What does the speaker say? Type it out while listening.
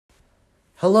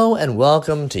Hello and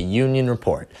welcome to Union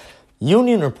Report.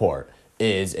 Union Report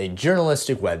is a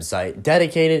journalistic website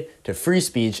dedicated to free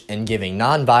speech and giving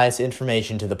non-biased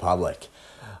information to the public.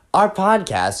 Our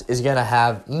podcast is going to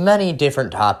have many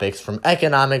different topics from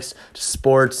economics to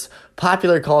sports,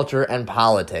 popular culture, and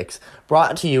politics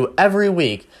brought to you every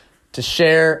week to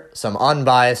share some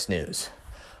unbiased news.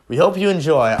 We hope you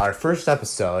enjoy our first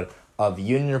episode of the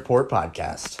Union Report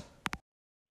podcast.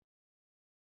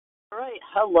 All right,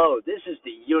 hello, this is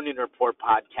the Union Report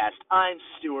podcast. I'm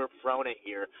Stuart Frohna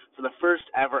here for the first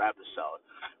ever episode.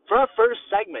 For our first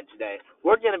segment today,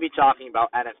 we're going to be talking about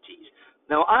NFTs.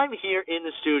 Now, I'm here in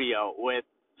the studio with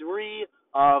three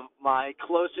of my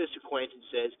closest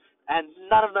acquaintances, and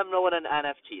none of them know what an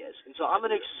NFT is. And so I'm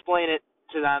going to explain it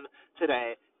to them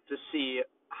today to see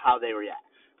how they react.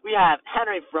 We have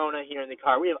Henry Frohna here in the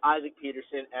car, we have Isaac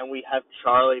Peterson, and we have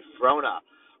Charlie Frohna.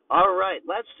 All right,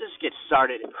 let's just get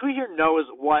started. Who here knows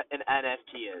what an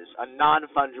NFT is, a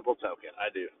non-fungible token?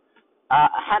 I do.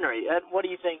 Henry, what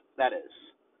do you think that is?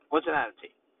 What's an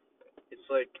NFT? It's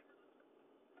like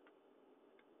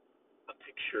a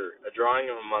picture, a drawing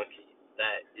of a monkey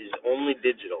that is only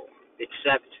digital,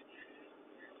 except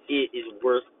it is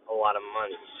worth a lot of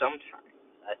money sometimes,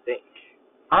 I think.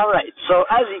 All right, so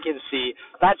as you can see,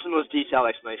 that's the most detailed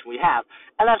explanation we have,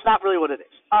 and that's not really what it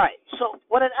is. All right, so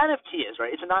what an NFT is,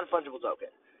 right, it's a non-fungible token.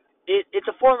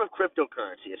 It's a form of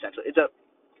cryptocurrency, essentially. It's a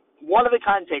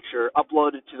one-of-a-kind picture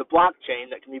uploaded to the blockchain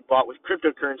that can be bought with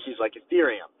cryptocurrencies like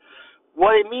Ethereum.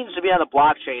 What it means to be on the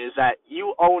blockchain is that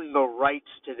you own the rights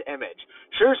to the image.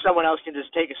 Sure, someone else can just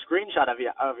take a screenshot of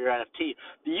your NFT,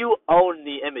 but you own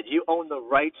the image. You own the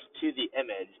rights to the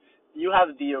image. You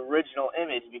have the original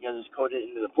image because it's coded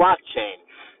into the blockchain.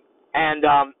 And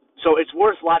so it's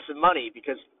worth lots of money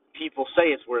because people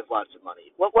say it's worth lots of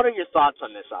money. What are your thoughts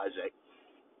on this, Isaac?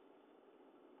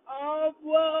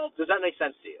 Well, Does that make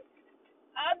sense to you?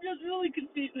 I'm just really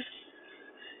confused.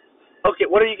 Okay,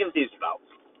 what are you confused about?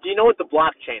 Do you know what the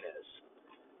blockchain is?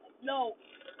 No.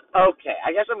 Okay,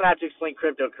 I guess I'm going to have to explain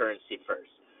cryptocurrency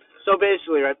first. So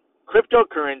basically, right,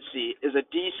 cryptocurrency is a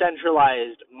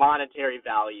decentralized monetary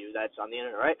value that's on the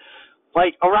internet, right?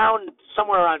 Like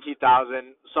somewhere around 2000,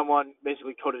 someone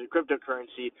basically coded a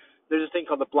cryptocurrency. There's this thing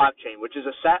called the blockchain, which is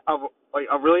a set of like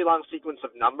a really long sequence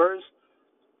of numbers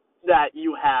that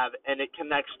you have, and it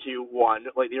connects to one,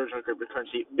 like the original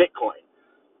cryptocurrency, Bitcoin.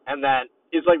 And then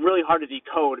it's like really hard to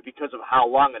decode because of how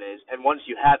long it is. And once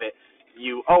you have it,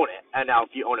 you own it. And now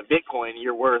if you own a Bitcoin,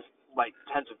 you're worth like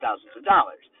tens of thousands of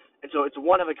dollars. And so it's a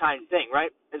one-of-a-kind thing,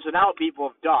 right? And so now what people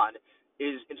have done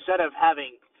is instead of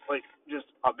having, like, just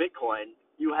a Bitcoin,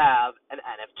 you have an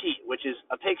NFT, which is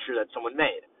a picture that someone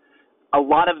made. A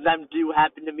lot of them do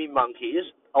happen to be monkeys.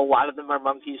 A lot of them are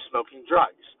monkeys smoking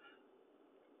drugs.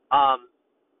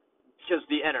 Because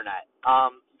the internet.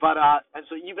 And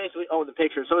so you basically own the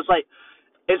picture. So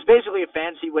it's basically a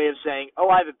fancy way of saying,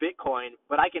 oh, I have a Bitcoin,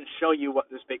 but I can show you what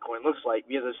this Bitcoin looks like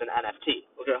because it's an NFT.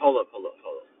 Okay, hold up.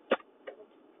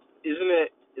 Is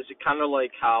it kind of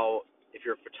like how if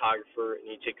you're a photographer and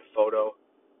you take a photo,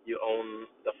 you own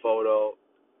the photo,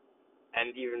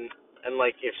 and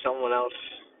like if someone else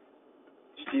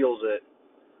steals it,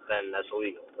 then that's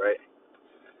illegal, right?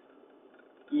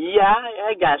 Yeah,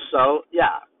 I guess so.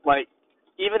 Yeah, like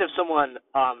even if someone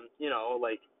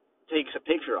like takes a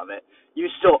picture of it, you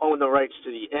still own the rights to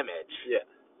the image. Yeah.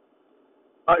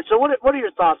 All right. So what are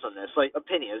your thoughts on this? Like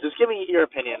opinions? Just give me your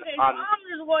opinion Okay, on. so I'm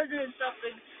just wondering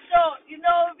something. So, if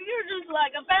you're just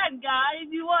like a bad guy and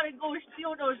you want to go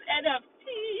steal those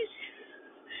NFTs,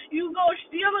 you go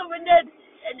steal them and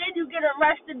then you get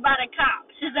arrested by the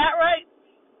cops. Is that right?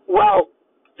 Well,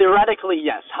 theoretically,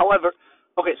 yes. However,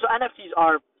 okay, so NFTs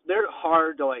they're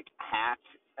hard to like hack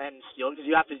and steal because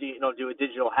you have to do a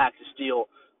digital hack to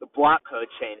steal the block code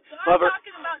chain. So However, I'm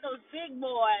talking about those big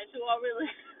boys who are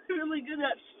really really good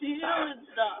at stealing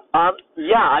stuff.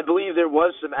 Yeah, I believe there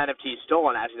was some NFTs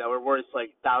stolen actually that were worth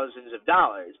like thousands of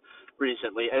dollars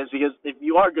recently, and it's because if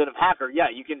you are good of hacker,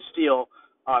 yeah, you can steal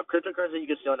cryptocurrency, you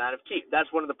can steal an NFT. That's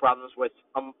one of the problems with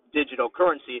digital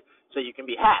currency, so you can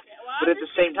be hacked. Yeah, well, but at the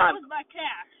same time, with my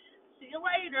cash. See you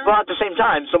later. well, at the same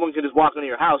time, someone can just walk into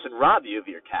your house and rob you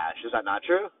of your cash. Is that not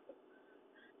true?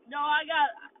 No, I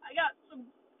got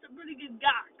some pretty good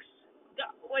gocks.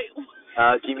 Wait.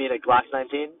 Do you mean a Glock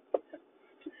 19?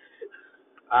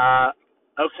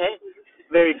 Okay,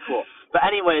 very cool. But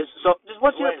anyways, so just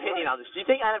what's your opinion on this? Do you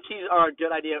think NFTs are a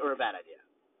good idea or a bad idea?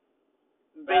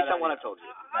 Based on what I've told you.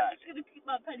 I'm just gonna keep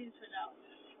my pennies for now.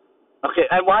 Okay,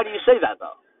 and why do you say that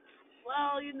though?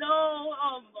 Well,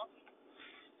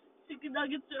 chicken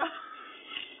nuggets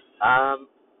are.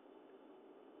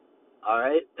 All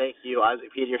right. Thank you,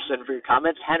 Isaac Peterson, for your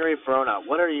comments. Henry Frohna,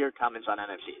 what are your comments on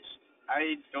NFTs?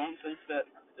 I don't think that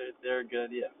they're a good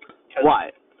idea.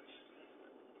 Why?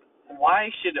 Why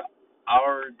should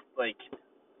our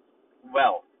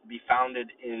wealth be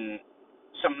founded in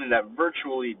something that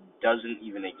virtually doesn't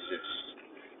even exist?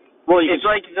 Well, it's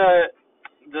like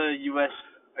the U.S.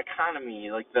 economy,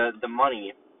 like the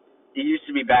money. It used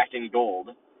to be backed in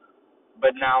gold,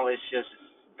 but now it's just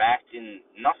backed in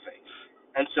nothing,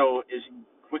 and so it's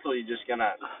quickly just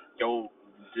gonna go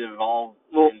devolve.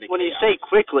 Well, into when chaos. you say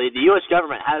quickly, the U.S.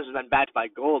 government hasn't been backed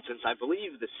by gold since I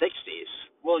believe the '60s.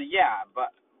 Well, yeah,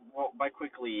 but by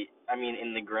quickly, I mean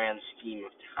in the grand scheme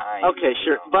of time. Okay,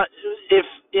 sure, but if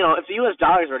the U.S.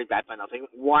 dollar is already backed by nothing,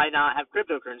 why not have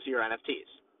cryptocurrency or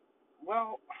NFTs?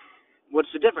 Well,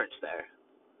 what's the difference there?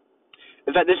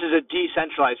 In fact, this is a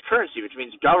decentralized currency, which means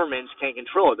governments can't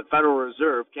control it. The Federal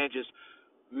Reserve can't just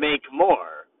make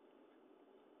more.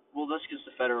 Well, that's because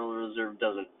the Federal Reserve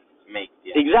doesn't make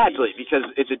the Exactly, because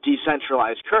it's a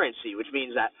decentralized currency, which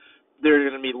means that there are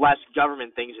going to be less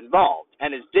government things involved,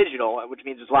 and it's digital, which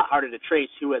means it's a lot harder to trace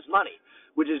who has money,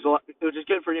 which is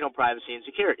good for privacy and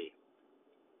security.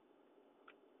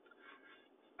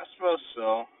 I suppose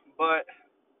so, but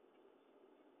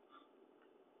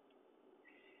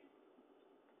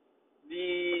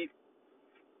the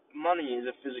money is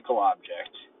a physical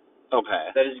object. Okay.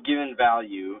 That is given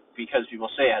value because people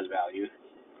say it has value.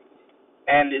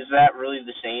 And is that really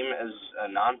the same as a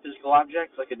non-physical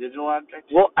object, like a digital object?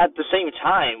 Well, at the same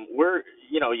time, we're,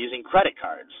 using credit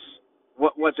cards.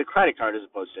 What's a credit card as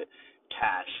opposed to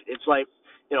cash? It's like,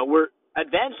 we're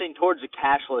advancing towards a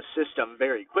cashless system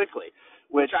very quickly,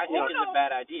 which I think is a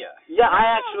bad idea. Yeah,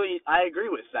 I agree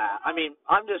with that. I mean,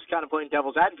 I'm just kind of playing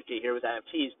devil's advocate here with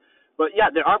NFTs. But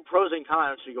yeah, there are pros and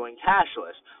cons to going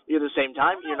cashless. At the same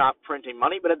time, you're not printing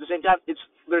money, but at the same time,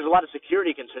 there's a lot of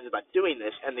security concerns about doing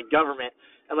this, and the government,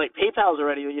 and like PayPal's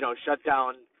already, shut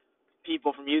down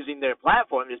people from using their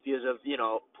platform just because of,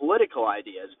 political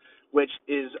ideas, which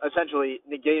is essentially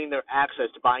negating their access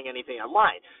to buying anything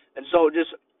online. And so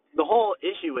just the whole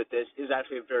issue with this is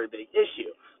actually a very big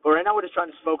issue. But right now we're just trying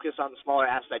to focus on the smaller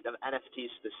aspect of NFTs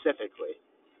specifically.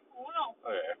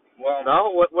 Okay. Well.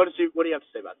 No? What do you have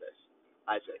to say about this,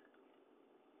 Isaac?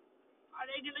 Are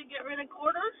they going to get rid of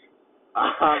quarters?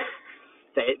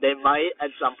 They might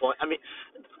at some point. I mean,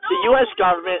 the U.S.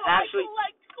 government actually. I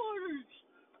collect quarters.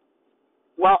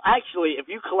 Well, actually, if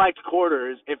you collect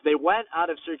quarters, if they went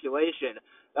out of circulation,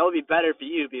 that would be better for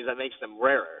you because that makes them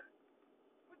rarer.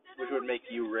 Which would make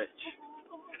you rich.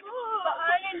 But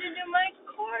I need to do my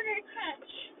quarter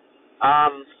catch.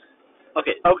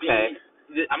 Okay.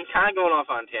 I'm kind of going off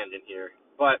on a tangent here,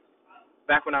 but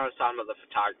back when I was talking about the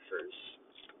photographers,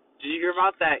 did you hear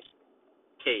about that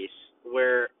case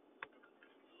where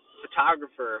a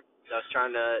photographer that was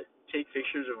trying to take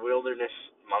pictures of wilderness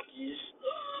monkeys?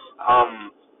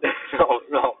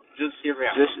 No, just hear me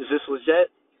out. Is this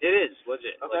legit? It is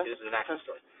legit. Okay. Like, this is an actual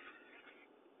story.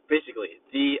 Basically,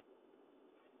 it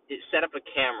set up a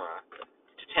camera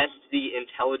to test the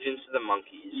intelligence of the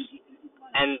monkeys,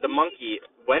 and the monkey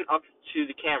went up to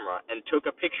the camera and took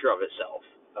a picture of itself.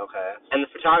 Okay. And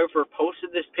the photographer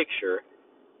posted this picture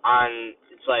on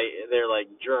their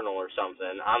journal or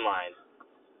something online.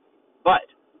 But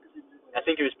I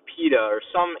think it was PETA or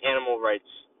some animal rights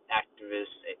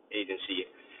activist agency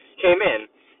came in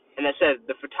and that said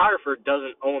the photographer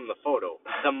doesn't own the photo.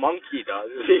 The monkey does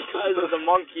because the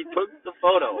monkey took the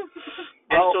photo.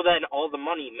 And so then all the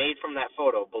money made from that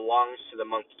photo belongs to the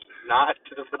monkey, not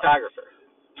to the photographer.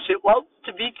 Well,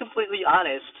 to be completely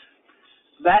honest,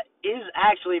 that is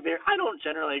actually I don't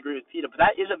generally agree with PETA, but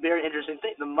that is a very interesting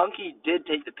thing. The monkey did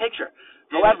take the picture.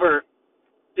 However,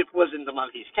 it wasn't the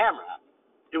monkey's camera.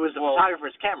 It was the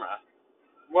photographer's camera.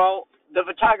 Well, the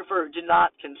photographer did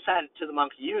not consent to the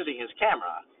monkey using his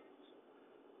camera.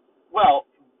 Well,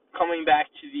 coming back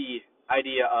to the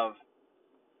idea of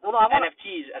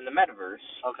NFTs and the metaverse.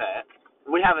 Okay.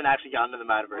 We haven't actually gotten to the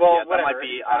metaverse yet. That might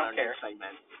be our next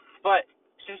segment. But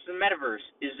since the metaverse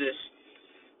is this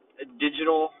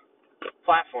digital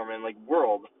platform and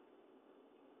world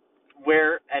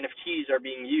where NFTs are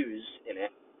being used in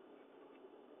it,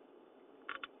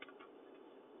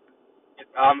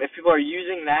 if people are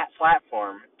using that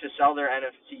platform to sell their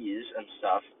NFTs and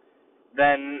stuff,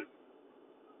 then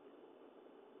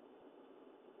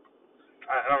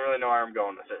I don't really know where I'm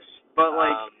going with this. But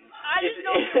I didn't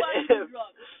know you liked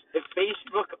drugs. If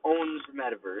Facebook owns the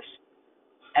metaverse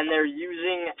and they're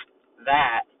using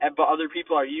that, but other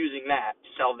people are using that to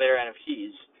sell their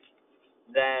NFTs,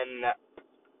 then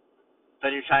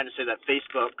you're trying to say that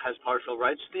Facebook has partial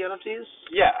rights to the NFTs?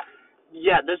 Yeah.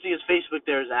 Yeah, that's because Facebook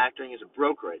there is acting as a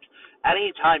brokerage.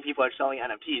 Anytime people are selling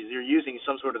NFTs, they're using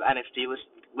some sort of NFT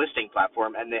listing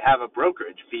platform, and they have a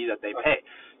brokerage fee that they pay.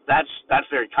 That's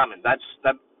very common. That's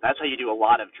how you do a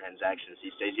lot of transactions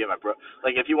these days. You have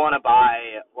like if you want to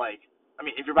buy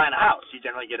if you're buying a house, you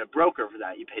generally get a broker for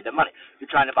that. You pay them money. If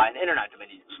you're trying to buy an internet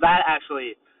domain, so that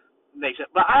actually makes it.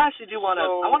 But I actually do want to.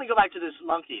 I want to go back to this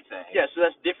monkey thing. Yeah, so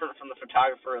that's different from the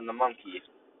photographer and the monkey,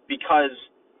 because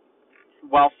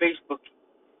while Facebook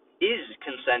is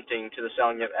consenting to the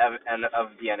selling of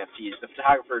the NFTs, the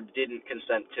photographer didn't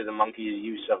consent to the monkey's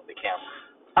use of the camera.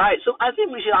 All right, so I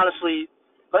think we should honestly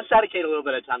let's dedicate a little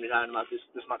bit of time to talking about this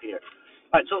monkey here.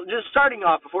 All right, so just starting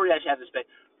off before we actually have this debate,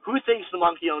 who thinks the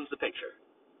monkey owns the picture?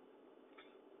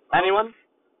 Anyone?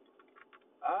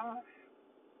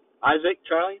 Isaac,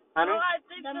 Charlie, Henry? Well, I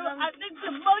think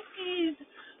the monkey's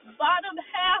bottom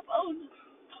half owns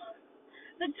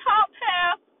the top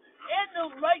half and the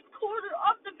right corner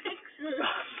of the picture.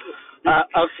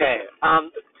 Okay. All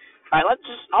right.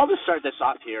 I'll just start this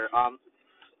off here.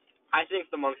 I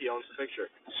think the monkey owns the picture.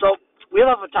 So we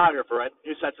have a photographer, right,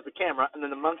 who sets up a camera, and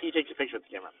then the monkey takes a picture of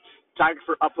the camera.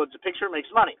 Photographer uploads a picture, makes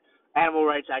money. Animal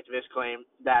rights activists claim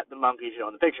that the monkey should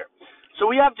own the picture. So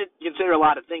we have to consider a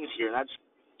lot of things here. That's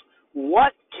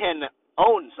what can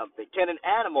own something. Can an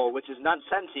animal, which is not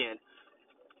sentient,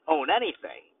 own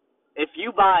anything? If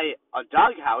you buy a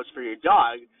dog house for your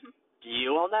dog, do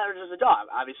you own that or does the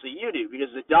dog? Obviously you do,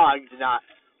 because the dog did not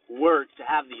work to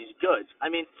have these goods.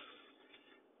 I mean,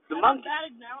 the monkey...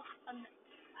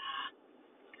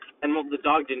 And the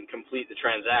dog didn't complete the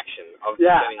transaction of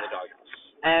getting the dog house.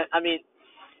 And, I mean,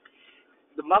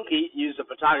 the monkey used a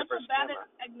photographer's camera.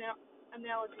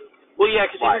 Analogy. Well, yeah,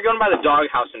 because if you're going by the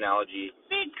doghouse analogy,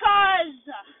 because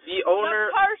the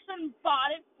owner, the person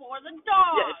bought it for the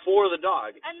dog. Yeah, for the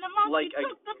dog. And the monkey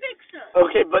took the picture.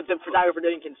 Okay, but the photographer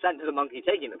didn't consent to the monkey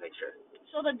taking the picture.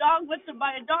 So the dog went to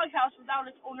buy a doghouse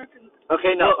without its owner consent.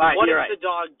 Okay, no, all right, what if right. the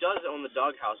dog does own the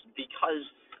doghouse because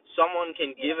someone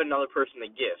can give another person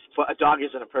a gift? But a dog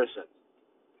isn't a person.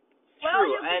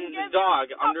 True, and the dog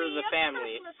under the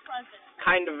family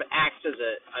kind of acts as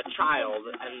a child,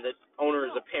 and the owner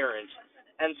is a parent.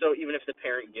 And so even if the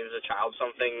parent gives a child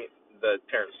something, the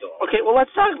parent still owns. Okay, well, let's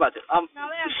talk about this.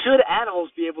 Should animals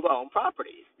be able to own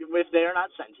property if they are not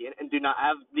sentient and do not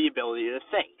have the ability to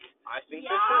think? I think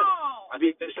they should. I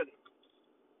think they should.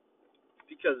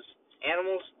 Because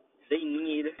animals, they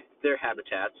need their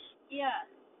habitats. Yeah.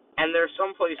 And there are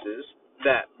some places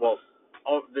that, all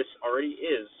of this already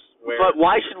is. But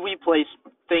why should we place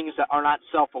things that are not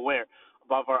self-aware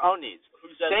above our own needs?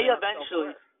 Say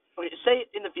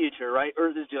in the future, right,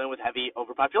 Earth is dealing with heavy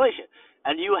overpopulation,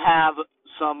 and you have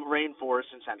some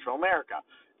rainforest in Central America.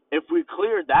 If we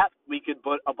cleared that, we could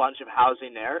put a bunch of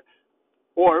housing there,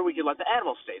 or we could let the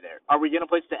animals stay there. Are we going to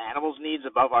place the animals' needs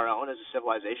above our own as a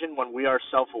civilization when we are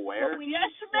self-aware? Yes,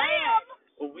 ma'am.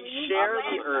 Well, we share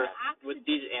the Earth with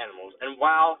these animals, and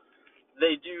while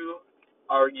they do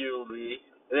arguably...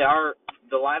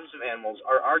 the lives of animals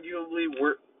are arguably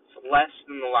worth less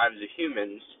than the lives of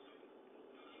humans.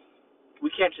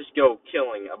 We can't just go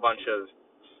killing a bunch of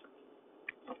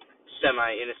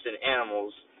semi-innocent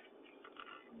animals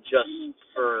just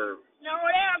for... No,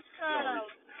 that's kind of...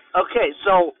 Okay,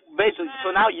 so basically,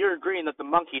 now you're agreeing that the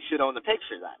monkey should own the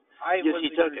picture then? Yes,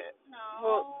 he took it. No.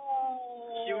 Well,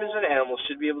 humans and animals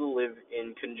should be able to live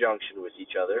in conjunction with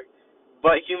each other.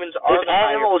 But humans are If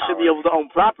animals should be able to own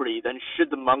property, then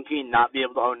should the monkey not be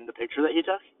able to own the picture that he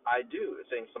took? I do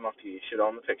think the monkey should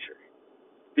own the picture.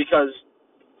 Because,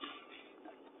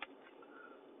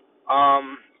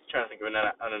 trying to think of an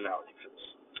analogy for this.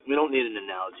 We don't need an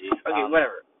analogy. Okay,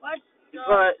 whatever.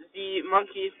 But the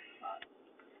monkey,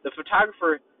 the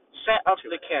photographer set up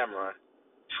the camera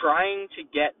trying to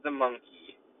get the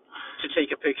monkey to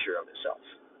take a picture of itself.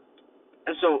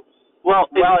 And so...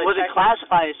 was it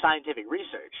classified as scientific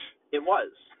research? It was.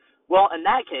 Well, in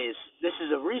that case, this is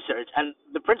a research, and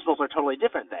the principles are totally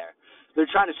different there. They're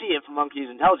trying to see if a monkey is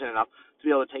intelligent enough to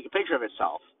be able to take a picture of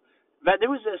itself. But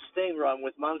there was this thing run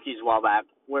with monkeys a while back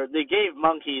where they gave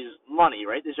monkeys money,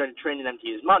 right? They started training them to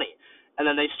use money. And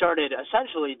then they started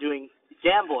essentially doing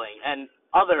gambling and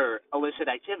other illicit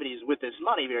activities with this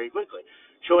money very quickly,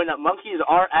 showing that monkeys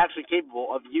are actually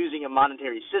capable of using a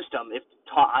monetary system if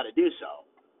taught how to do so.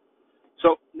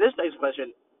 So this next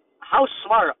question, how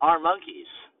smart are monkeys?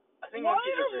 I think Why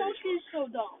monkeys are monkeys so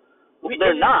dumb? Well,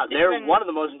 they're not. They're one of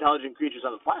the most intelligent creatures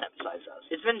on the planet besides us.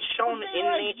 It's been shown in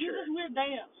nature This weird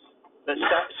dance. that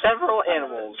several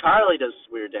animals, Charlie does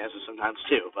weird dances sometimes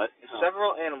too, but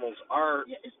several animals are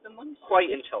It's the monkey. quite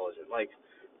intelligent. Like,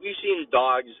 we've seen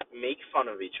dogs make fun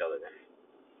of each other.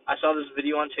 I saw this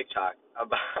video on TikTok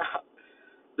about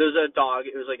there's a dog.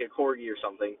 It was like a corgi or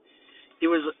something. He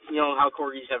was, how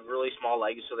corgis have really small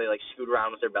legs, so they like scoot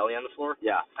around with their belly on the floor.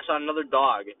 Yeah. I saw another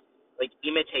dog like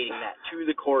imitating that to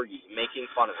the corgi, making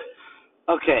fun of it.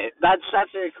 Okay, that's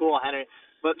very cool, Henry.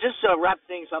 But just to wrap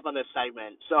things up on this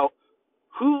segment, so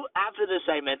who after this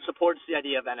segment supports the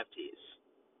idea of NFTs?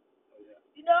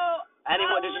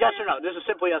 Anyone? Just yes or no? This is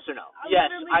simply yes or no.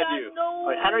 Yes, I do. No.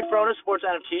 All right, Henry Frohna supports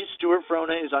NFTs. Stuart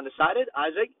Frohna is undecided.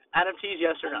 Isaac, NFTs,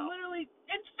 yes or no?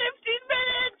 It's 15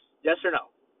 minutes. Yes or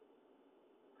no?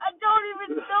 I don't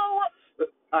even know what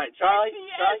All right, Charlie,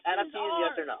 NFTs NFTs,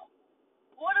 yes or no?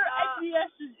 What are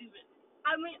NFTs even?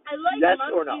 I mean, I like yes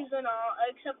or no? monkeys and all,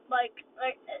 except like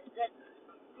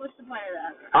what's the point of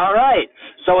that? All right.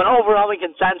 So an overwhelming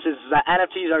consensus is that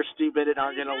NFTs are stupid and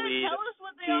are going to lead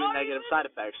to negative side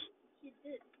effects.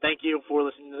 Thank you for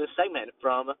listening to this segment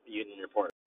from Union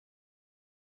Report.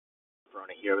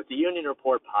 Frohna here with the Union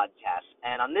Report podcast,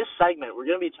 and on this segment, we're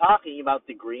going to be talking about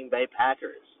the Green Bay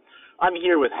Packers. I'm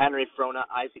here with Henry Frohna,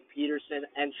 Isaac Peterson,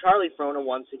 and Charlie Frohna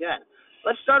once again.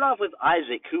 Let's start off with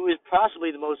Isaac, who is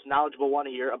possibly the most knowledgeable one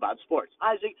here about sports.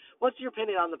 Isaac, what's your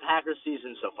opinion on the Packers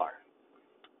season so far?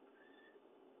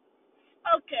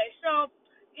 Okay, so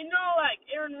like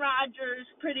Aaron Rodgers,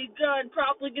 pretty good,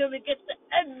 probably gonna get the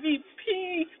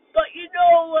MVP, but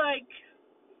like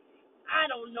I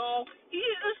don't know,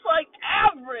 he's just like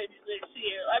average this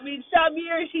year. I mean, some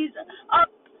years he's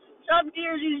up, some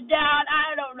years he's down.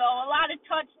 I don't know. A lot of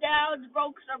touchdowns,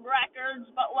 broke some records,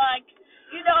 but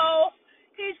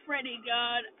he's pretty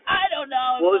good. I don't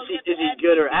know. Well, is he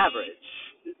good or average?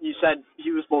 You said he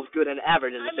was both good and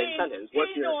average in the same sentence.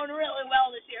 He's doing really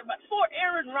well this year, but for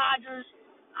Aaron Rodgers,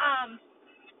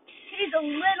 he's a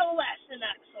little less than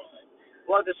excellent.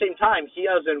 Well, at the same time, he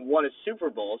hasn't won a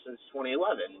Super Bowl since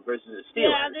 2011 versus the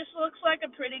Steelers. Yeah, this looks like a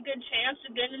pretty good chance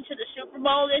to get into the Super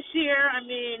Bowl this year. I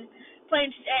mean,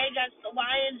 playing today against the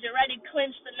Lions, they already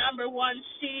clinched the number 1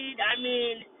 seed. I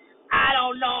mean, I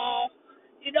don't know.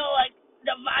 Like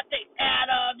Devontae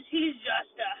Adams, he's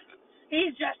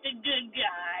just a good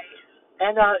guy.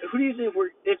 And who do you think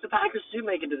if the Packers do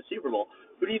make it to the Super Bowl,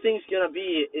 who do you think is gonna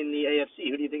be in the AFC?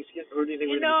 Who do you think we're gonna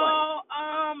be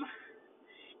playing?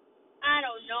 I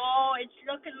don't know. It's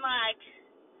looking like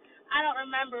I don't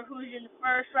remember who's in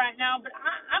first right now, but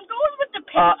I'm going with the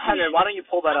Patriots. Henry, why don't you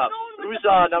pull that up? Who's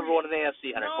number 1 in the AFC?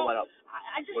 Henry, pull that up.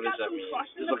 I just got some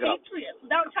trust in the Patriots.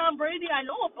 Without Tom Brady, I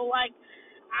know it, but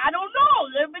I don't know.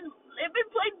 They've been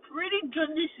playing pretty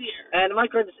good this year. And am I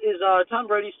correct? Is Tom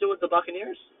Brady still with the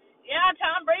Buccaneers? Yeah,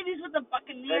 Tom Brady's with the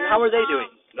Buccaneers. And how are they doing?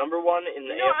 Number 1 in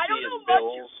the AFC I don't know is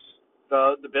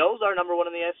Bills. The Bills are number 1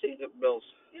 in the AFC? The Bills.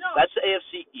 That's the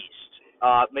AFC East.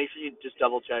 Make sure you just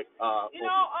double check.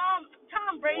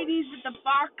 Tom Brady's with the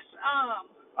Bucs.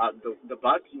 The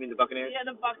Bucs? You mean the Buccaneers? Yeah,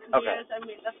 the Buccaneers. Okay. I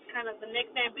mean, that's kind of the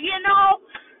nickname. But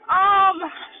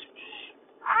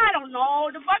I don't know.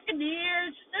 The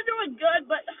Buccaneers, they're doing good,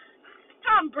 but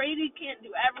Tom Brady can't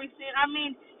do everything. I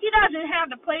mean, he doesn't have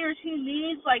the players he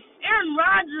needs. Like Aaron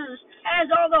Rodgers has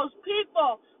all those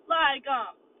people.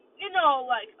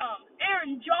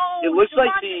 Aaron Jones. It looks like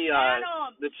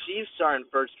Adams. the Chiefs are in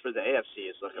first for the AFC.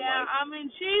 It's looking like. Yeah, I mean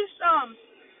Chiefs.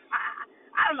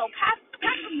 I don't know.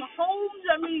 Patrick Mahomes.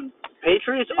 I mean.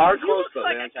 Patriots are close though.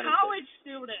 He looks like a college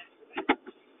student.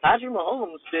 Patrick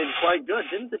Mahomes did quite good.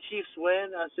 Didn't the Chiefs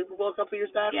win a Super Bowl a couple years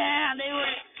back? Yeah, they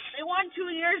won 2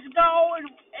 years ago,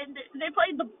 and they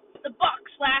played the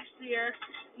Bucs last year.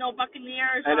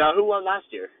 Buccaneers. And who won last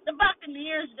year? The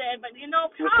Buccaneers did, but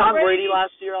was Tom Brady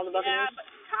last year on the Buccaneers? Yeah, but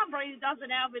Tom Brady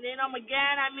doesn't have it in him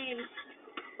again. I mean,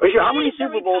 how many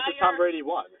Super Bowls has Tom Brady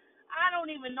won? I don't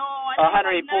even know.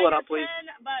 Henry, pull it up, please.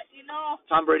 10, but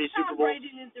Tom Brady Super Bowl. Tom Brady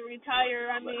needs to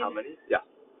retire. I mean, how many? Yeah.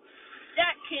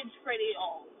 That kid's pretty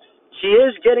old. He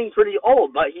is getting pretty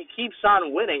old, but he keeps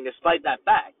on winning despite that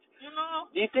fact.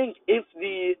 Do you think if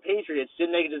the Patriots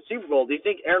didn't make it to the Super Bowl, do you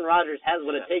think Aaron Rodgers has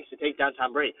what it takes to take down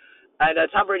Tom Brady? And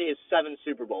Tom Brady has 7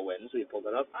 Super Bowl wins. We pulled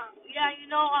that up.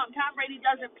 Tom Brady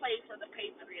doesn't play for the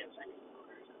Patriots anymore.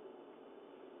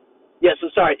 Yeah, so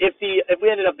sorry. If we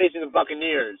ended up facing the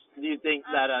Buccaneers, do you think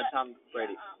that Tom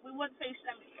Brady? We wouldn't face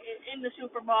them in the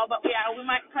Super Bowl, but we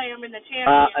might play them in the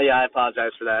championship. Yeah, I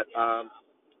apologize for that.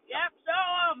 Yep. So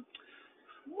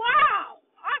wow,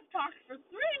 I've talked for 3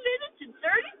 minutes and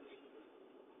 42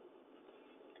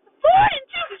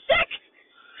 seconds.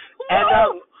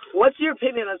 And what's your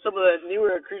opinion on some of the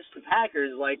newer recruits to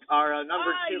Packers, like our number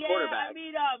 2 quarterback? I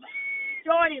mean,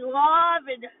 Jordan Love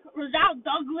and Rosal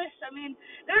Douglas. I mean,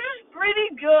 they're just pretty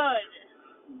good.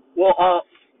 Well,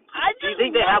 do you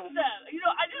think they have them?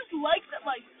 I just like that.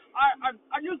 Like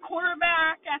our new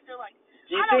quarterback after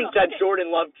Do you think that Jordan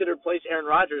Love could replace Aaron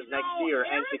Rodgers next year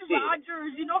and succeed? Aaron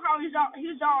Rodgers, you know how he's all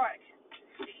like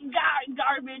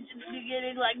garbage in the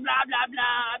beginning, like blah blah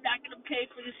blah. I'm not gonna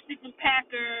pay for the stupid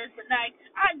Packers, but like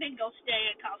I think he'll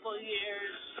stay a couple of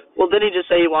years. Well, didn't he just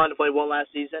say he wanted to play one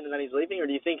last season and then he's leaving, or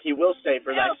do you think he will stay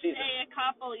for next season? He'll stay a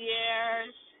couple of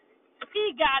years.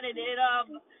 He got it in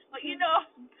him. But,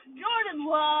 Jordan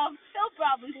Love, he'll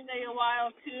probably stay a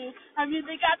while, too. I mean,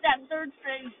 they got that third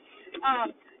string,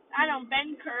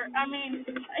 Ben Kerr. I mean,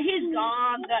 he's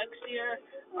gone next year.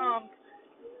 I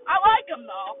like him,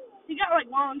 though. He got,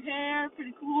 long hair,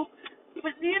 pretty cool.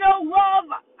 But, Love,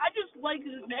 I just like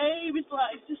his name. It's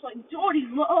just like Jordy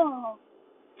Love.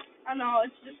 I know,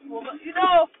 it's just cool. But,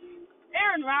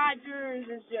 Aaron Rodgers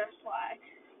is just like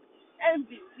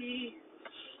MVP.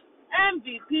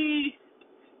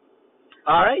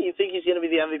 All right, you think he's going to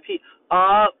be the MVP.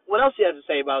 What else do you have to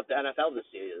say about the NFL this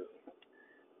year?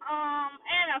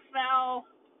 NFL,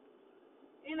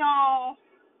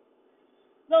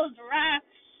 those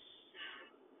refs,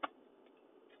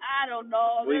 I don't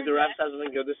know. Believe the refs hasn't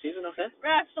been good this season, okay?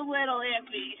 Refs a little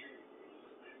iffy.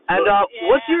 And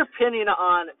what's your opinion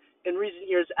on, in recent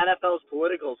years, NFL's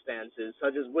political stances,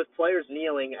 such as with players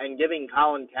kneeling and giving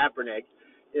Colin Kaepernick,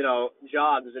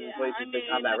 jobs in places to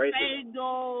combat racism?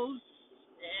 Bengals,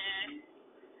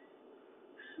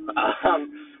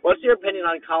 What's your opinion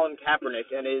on Colin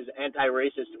Kaepernick and his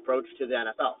anti-racist approach to the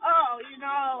NFL? I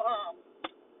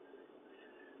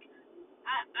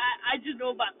just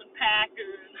know about the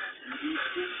Packers.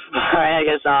 All right, I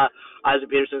guess Isaac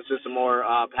Peterson's just a more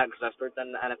Packers expert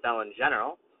than the NFL in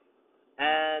general.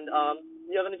 And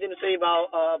you have anything to say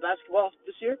about basketball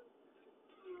this year?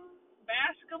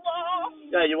 Basketball?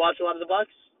 Yeah, you watch a lot of the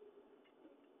Bucks?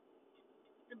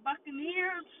 The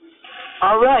Buccaneers?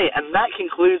 All right, and that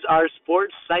concludes our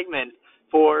sports segment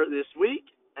for this week.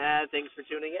 And thanks for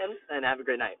tuning in, and have a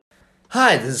great night.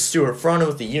 Hi, this is Stuart Frohna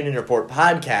with the Union Report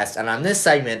podcast, and on this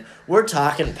segment, we're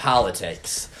talking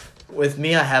politics. With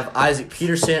me, I have Isaac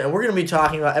Peterson, and we're going to be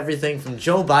talking about everything from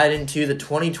Joe Biden to the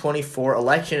 2024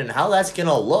 election and how that's going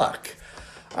to look.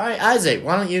 All right, Isaac,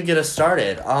 why don't you get us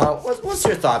started? What's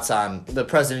your thoughts on the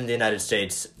President of the United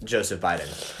States, Joseph Biden?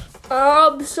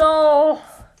 So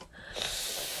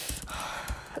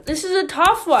this is a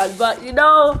tough one, but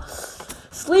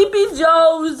Sleepy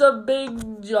Joe's a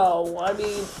big Joe. I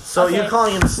mean, so you're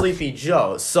calling him Sleepy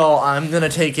Joe. So I'm gonna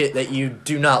take it that you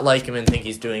do not like him and think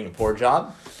he's doing a poor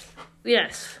job.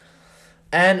 Yes.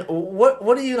 And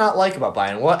what do you not like about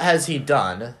Biden? What has he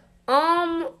done?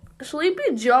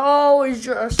 Sleepy Joe is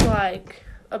just like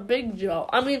a big Joe.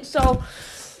 I mean, so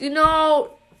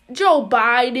Joe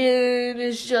Biden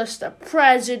is just a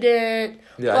president.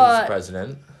 Yeah, he's a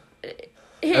president.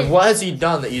 And what has he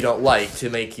done that you don't like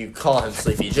to make you call him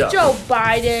Sleepy Joe? Joe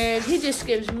Biden, he just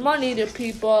gives money to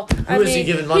people. Who is he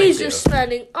giving money to? He's just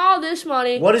spending all this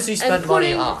money. What does he spend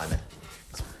money on?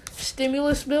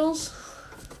 Stimulus bills.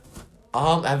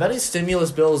 Have any stimulus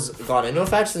bills gone into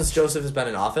effect since Joseph has been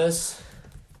in office?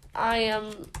 I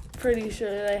am pretty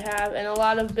sure they have, and a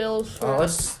lot of bills for...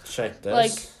 let's check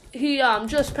this. He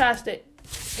just passed an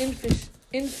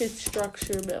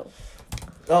infrastructure bill.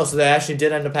 Oh, so they actually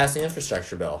did end up passing the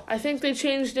infrastructure bill. I think they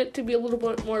changed it to be a little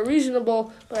bit more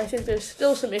reasonable, but I think there's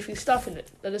still some iffy stuff in it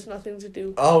that has nothing to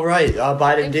do. Oh, right.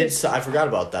 Biden did... I forgot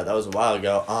about that. That was a while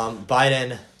ago.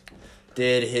 Biden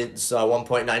did his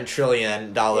 $1.9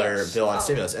 trillion bill on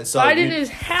stimulus. And so Biden is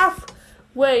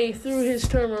halfway through his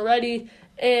term already,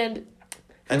 and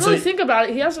think about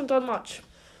it, he hasn't done much.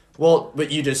 Well,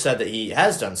 but you just said that he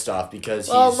has done stuff because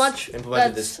he's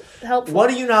implemented this. Helpful. What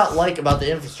do you not like about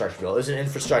the infrastructure bill? Isn't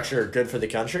infrastructure good for the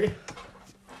country?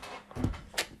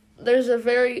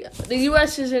 The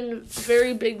U.S. is in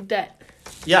very big debt.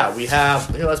 Yeah, we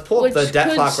have. Let's pull up the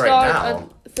debt clock right now.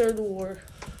 A third war.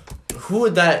 Who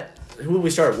would we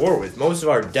start a war with? Most of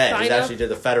our debt is actually to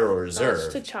the Federal Reserve. No,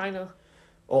 it's to China.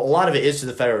 Well, a lot of it is to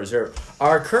the Federal Reserve.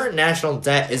 Our current national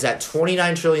debt is at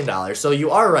 $29 trillion. So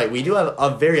you are right. We do have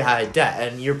a very high debt,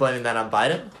 and you're blaming that on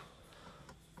Biden?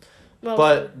 Well,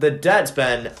 but the debt's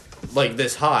been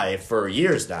this high for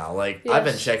years now. I've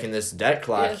been checking this debt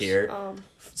clock here.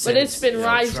 But it's been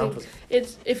rising.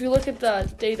 If you look at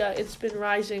the data, it's been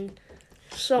rising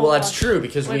so much. Well, that's true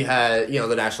because we had,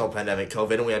 the national pandemic,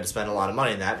 COVID, and we had to spend a lot of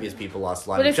money on that because people lost a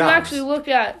lot of jobs. But if you actually look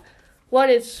at what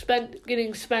it's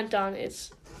getting spent on, it's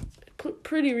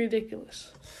pretty ridiculous.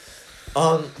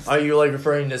 Are you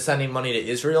referring to sending money to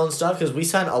Israel and stuff? Because we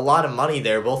sent a lot of money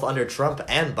there, both under Trump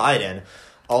and Biden.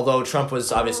 Although Trump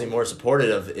was obviously more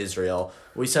supportive of Israel,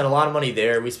 we sent a lot of money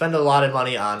there. We spend a lot of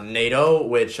money on NATO,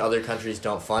 which other countries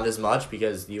don't fund as much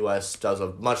because the U.S. does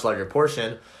a much larger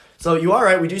portion. So you are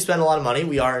right. We do spend a lot of money.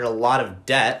 We are in a lot of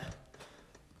debt.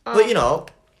 But,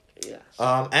 Yes.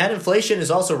 and inflation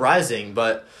is also rising,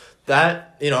 but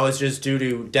that, is just due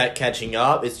to debt catching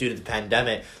up. It's due to the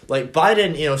pandemic. Like,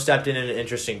 Biden, stepped in an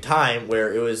interesting time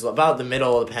where it was about the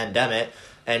middle of the pandemic,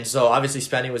 and so obviously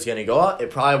spending was going to go up.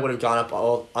 It probably would have gone up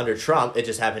all under Trump. It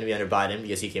just happened to be under Biden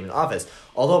because he came in office.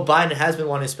 Although Biden has been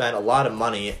wanting to spend a lot of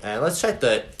money, and let's check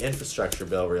the infrastructure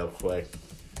bill real quick.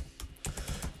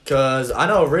 Because I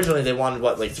know originally they wanted,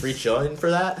 $3 trillion for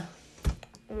that?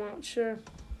 I'm not sure.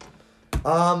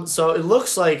 So it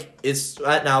looks like it's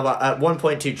right now about at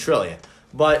 1.2 trillion.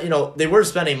 But, they were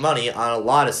spending money on a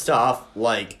lot of stuff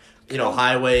like,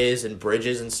 highways and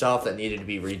bridges and stuff that needed to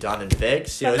be redone and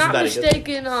fixed. If I'm not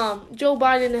mistaken, Joe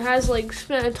Biden has,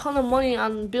 spent a ton of money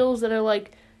on bills that are,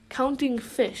 counting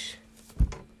fish.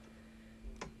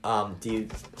 Do you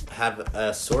have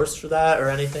a source for that or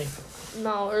anything?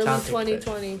 No, early Counting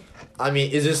 2020. fish. I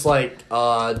mean, is this,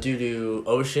 due to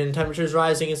ocean temperatures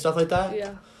rising and stuff like that?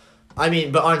 Yeah. I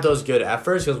mean, but aren't those good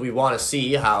efforts? Because we want to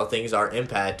see how things are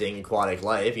impacting aquatic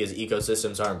life, because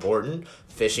ecosystems are important.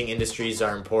 Fishing industries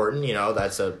are important.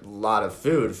 That's a lot of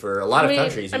food for a lot of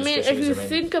countries. If you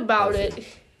think about it,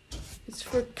 it's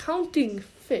for counting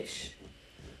fish.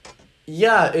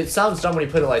 Yeah, it sounds dumb when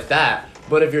you put it like that.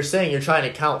 But if you're saying you're trying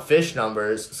to count fish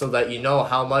numbers so that you know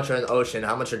how much are in the ocean,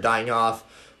 how much are dying off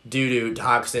due to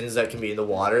toxins that can be in the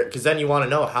water, because then you want to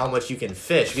know how much you can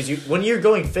fish. Because when you're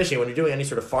going fishing, when you're doing any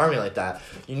sort of farming like that,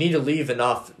 you need to leave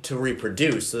enough to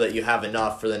reproduce so that you have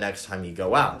enough for the next time you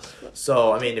go out.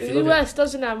 So, if the you look U.S.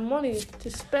 doesn't have money to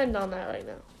spend on that right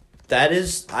now. That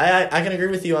is, I can agree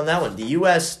with you on that one. The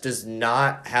U.S. does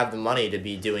not have the money to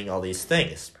be doing all these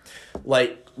things.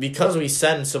 Because we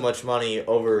send so much money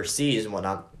overseas and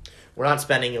whatnot, we're not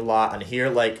spending a lot on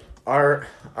here. Our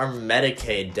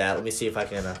Medicaid debt, let me see if I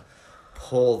can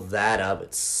pull that up.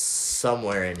 It's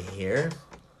somewhere in here.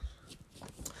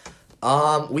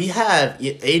 We have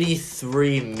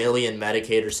 83 million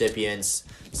Medicaid recipients.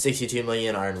 62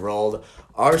 million are enrolled.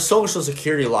 Our Social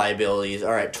Security liabilities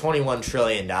are at $21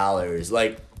 trillion.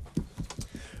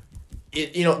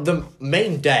 The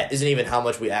main debt isn't even how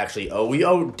much we actually owe. We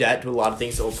owe debt to a lot of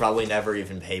things that we'll probably never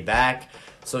even pay back.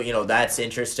 So, that's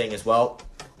interesting as well.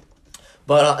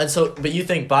 But you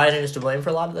think Biden is to blame for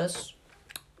a lot of this?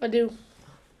 I do.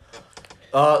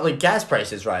 Gas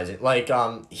prices rising.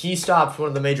 He stopped one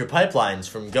of the major pipelines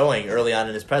from going early on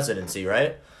in his presidency,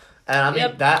 right? And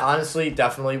that honestly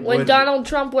definitely would. When Donald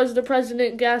Trump was the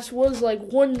president, gas was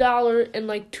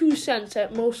 $1.02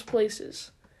 at most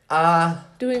places.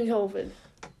 During COVID.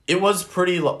 It was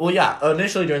pretty low. Well, yeah,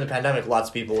 initially during the pandemic, lots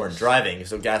of people weren't driving,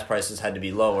 so gas prices had to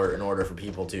be lower in order for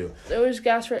people to... There was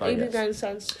gas for 89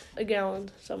 cents a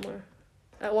gallon somewhere.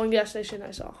 At one gas station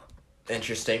I saw.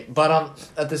 Interesting. But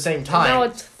at the same time... Now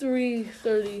it's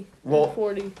 $3.30,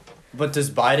 $4.40. But does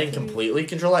Biden completely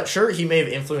control that? Sure, he may have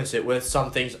influenced it with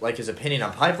some things like his opinion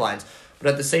on pipelines, but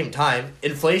at the same time,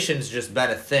 inflation's just been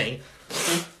a thing.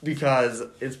 Because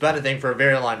it's been a thing for a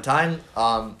very long time.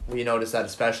 We noticed that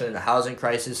especially in the housing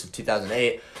crisis of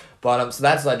 2008. But so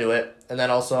that's led to it. And then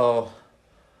also,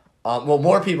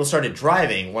 more people started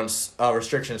driving once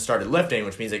restrictions started lifting,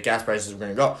 which means that gas prices were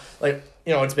going to go.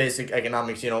 It's basic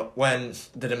economics. When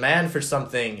the demand for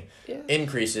something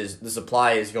increases, the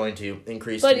supply is going to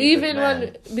increase. But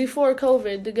even before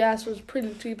COVID, the gas was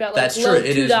pretty cheap at That's low true. $2.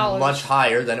 It is much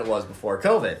higher than it was before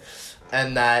COVID.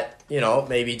 And that,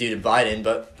 maybe due to Biden.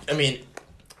 But,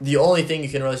 the only thing you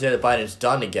can really say that Biden's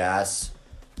done to gas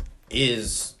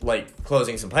is,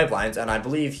 closing some pipelines. And I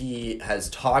believe he has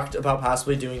talked about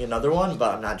possibly doing another one,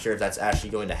 but I'm not sure if that's actually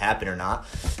going to happen or not.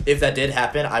 If that did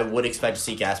happen, I would expect to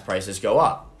see gas prices go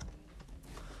up.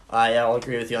 I'll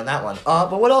agree with you on that one.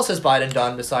 But what else has Biden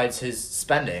done besides his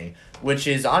spending, which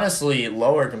is honestly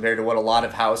lower compared to what a lot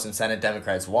of House and Senate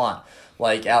Democrats want?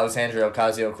 Like Alexandria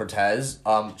Ocasio-Cortez,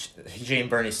 she and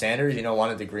Bernie Sanders,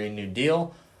 wanted the Green New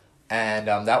Deal, and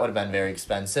that would have been very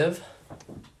expensive.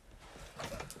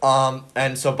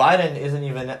 And so Biden isn't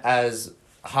even as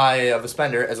high of a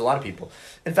spender as a lot of people.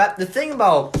 In fact, the thing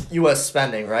about U.S.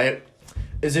 spending, right,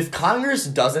 is if Congress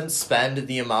doesn't spend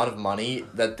the amount of money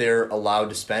that they're allowed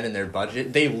to spend in their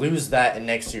budget, they lose that in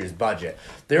next year's budget.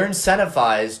 They're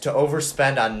incentivized to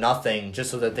overspend on nothing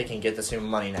just so that they can get the same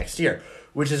money next year,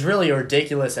 which is really a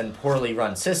ridiculous and poorly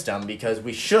run system because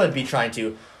we should be trying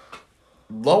to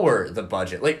lower the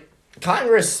budget.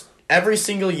 Congress, every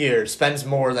single year, spends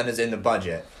more than is in the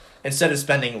budget instead of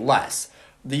spending less.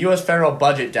 The U.S. federal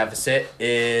budget deficit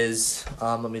is,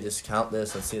 let me just count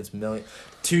this. Let's see, it's $2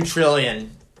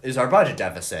 trillion is our budget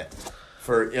deficit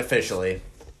for officially.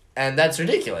 And that's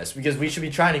ridiculous because we should be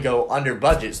trying to go under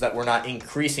budget so that we're not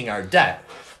increasing our debt.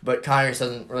 But Congress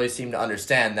doesn't really seem to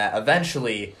understand that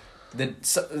eventually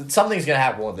something's going to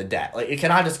happen with the debt. Like, it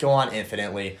cannot just go on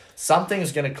infinitely.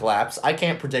 Something's going to collapse. I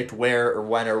can't predict where or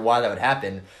when or why that would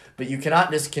happen, but you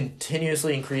cannot just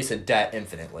continuously increase a debt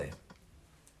infinitely.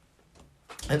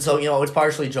 And so, it's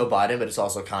partially Joe Biden, but it's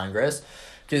also Congress.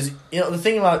 Because, the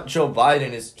thing about Joe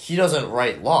Biden is he doesn't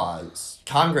write laws.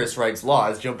 Congress writes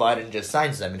laws. Joe Biden just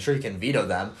signs them. And sure, he can veto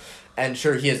them. And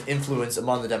sure, he has influence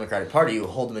among the Democratic Party, who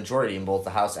hold the majority in both the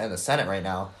House and the Senate right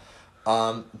now.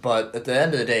 But at the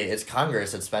end of the day, it's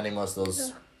Congress that's spending most of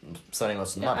the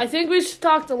money. I think we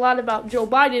talked a lot about Joe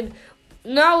Biden.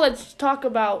 Now let's talk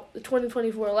about the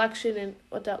 2024 election and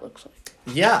what that looks like.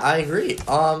 Yeah, I agree.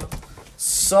 There's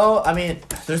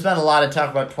been a lot of talk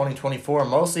about 2024,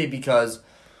 mostly because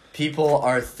people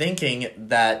are thinking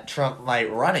that Trump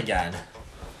might run again.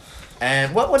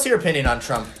 And what's your opinion on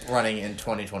Trump running in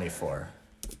 2024?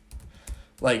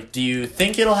 Like, do you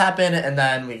think it'll happen? And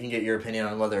then we can get your opinion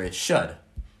on whether it should.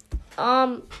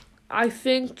 I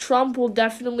think Trump will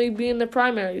definitely be in the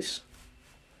primaries.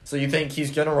 So you think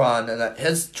he's going to run? And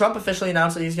has Trump officially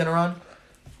announced that he's going to run?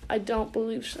 I don't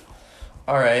believe so.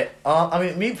 All right.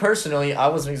 Me personally, I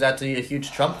wasn't exactly a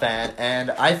huge Trump fan. And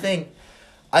I think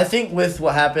with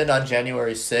what happened on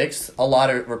January 6th, a lot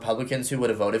of Republicans who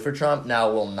would have voted for Trump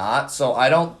now will not. So I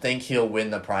don't think he'll win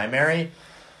the primary.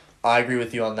 I agree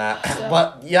with you on that. Yeah.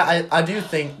 But, yeah, I do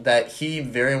think that he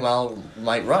very well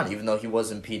might run, even though he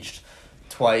was impeached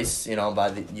twice,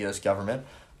 by the U.S. government.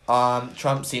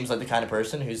 Trump seems like the kind of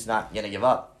person who's not going to give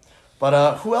up.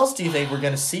 But who else do you think we're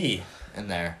going to see in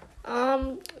there?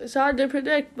 It's hard to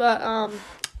predict, but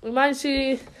we might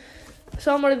see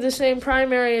somewhat of the same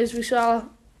primary as we saw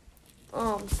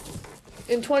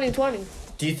in 2020.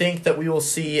 Do you think that we will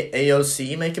see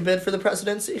AOC make a bid for the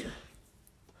presidency?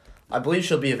 I believe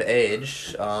she'll be of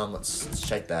age. Let's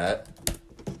check that.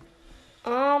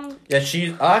 Yeah,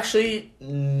 she's actually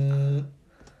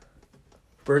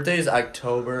birthday is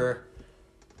October,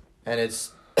 and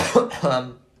it's hold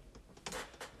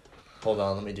on,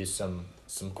 let me do some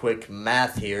quick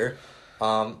math here.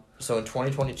 So in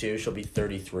 2022 she'll be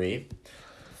 33,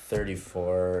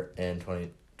 34 in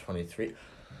 2023.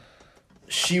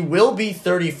 She will be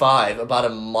 35 about a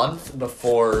month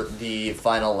before the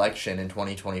final election in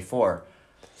 2024.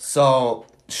 So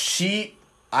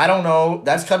I don't know,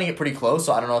 that's cutting it pretty close,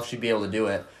 so I don't know if she'd be able to do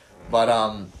it.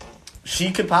 But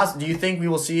she could possibly, do you think we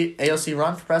will see AOC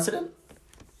run for president?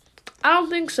 I don't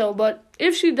think so, but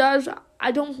if she does,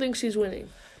 I don't think she's winning.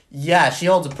 Yeah, she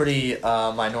holds a pretty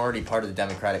minority part of the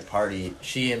Democratic Party.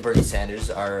 She and Bernie Sanders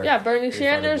are... Yeah, Bernie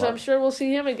Sanders, I'm sure we'll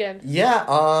see him again.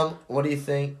 Yeah, what do you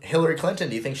think? Hillary Clinton,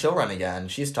 do you think she'll run again?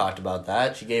 She's talked about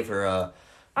that. She gave her a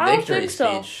victory speech.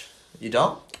 So. You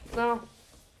don't? No.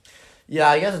 Yeah,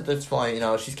 I guess at this point,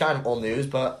 she's kind of old news,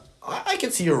 but I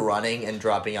could see her running and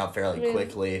dropping out fairly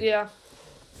quickly. Yeah.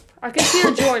 I can see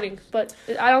her joining, but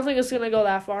I don't think it's going to go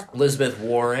that far. Elizabeth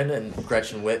Warren and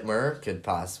Gretchen Whitmer could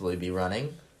possibly be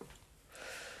running.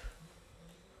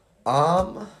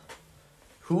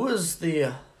 Who is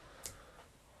the...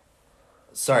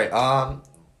 Sorry,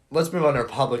 let's move on to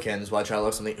Republicans while I try to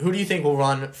look something. Who do you think will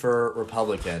run for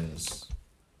Republicans?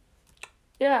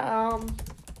 Yeah, I'm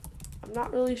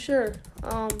not really sure.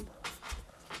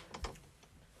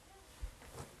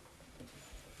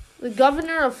 The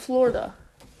governor of Florida.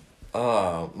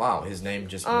 Oh, wow, his name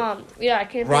just... Yeah, I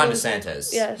can't... Ron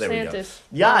DeSantis. Yeah, there DeSantis.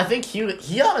 We go. Yeah, I think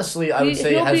he honestly, I would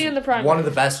say, has one of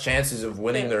the best chances of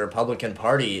winning the Republican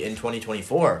Party in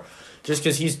 2024. Just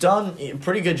because he's done a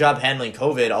pretty good job handling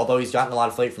COVID, although he's gotten a lot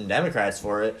of flake from Democrats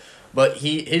for it. But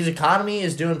his economy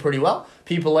is doing pretty well.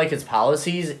 People like his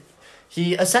policies.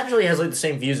 He essentially has the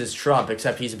same views as Trump,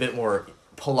 except he's a bit more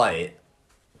polite.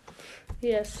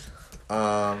 Yes.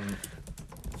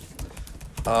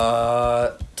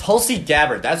 Tulsi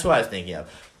Gabbard, that's what I was thinking of.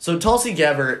 So Tulsi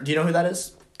Gabbard, do you know who that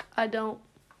is? I don't.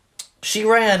 She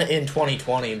ran in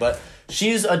 2020, but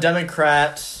she's a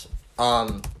Democrat.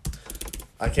 I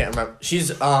can't remember. She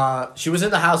was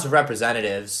in the House of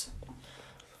Representatives.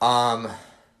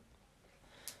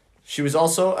 She was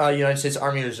also a United States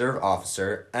Army Reserve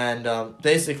officer, and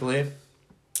basically,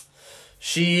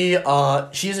 she is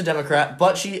a Democrat,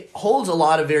 but she holds a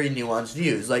lot of very nuanced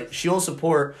views. Like, she'll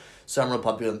support some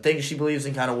Republican things. She believes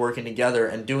in kind of working together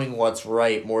and doing what's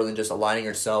right more than just aligning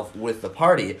herself with the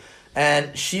party.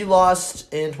 And she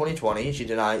lost in 2020. She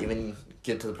did not even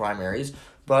get to the primaries.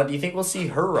 But do you think we'll see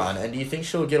her run? And do you think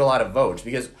she'll get a lot of votes?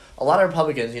 Because a lot of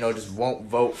Republicans, just won't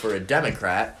vote for a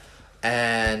Democrat.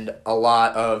 And a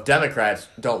lot of Democrats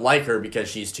don't like her because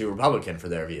she's too Republican for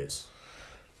their views.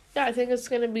 Yeah, I think it's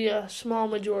going to be a small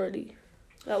majority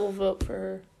that will vote for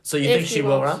her. So you think she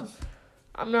will run?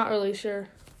 I'm not really sure.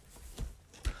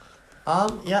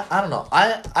 Yeah, I don't know.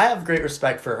 I have great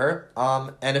respect for her.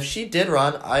 And if she did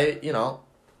run, I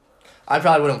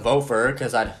probably wouldn't vote for her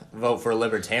because I'd vote for a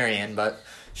libertarian, but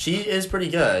she is pretty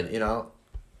good,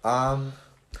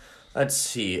 Let's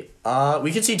see.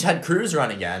 We could see Ted Cruz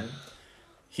run again.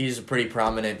 He's a pretty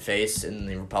prominent face in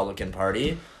the Republican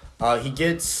Party. He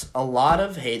gets a lot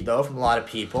of hate, though, from a lot of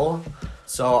people.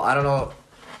 So, I don't know.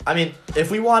 I mean,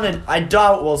 if we wanted, I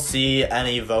doubt we'll see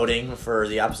any voting for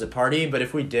the opposite party, but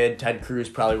if we did, Ted Cruz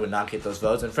probably would not get those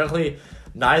votes. And frankly,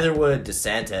 neither would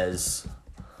DeSantis,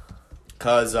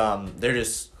 because they're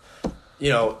just,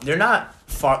 they're not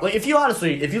far. Like, if you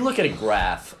look at a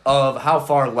graph of how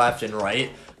far left and right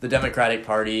the Democratic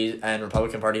Party and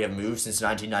Republican Party have moved since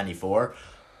 1994,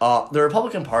 the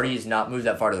Republican Party has not moved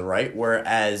that far to the right,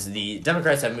 whereas the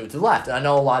Democrats have moved to the left. And I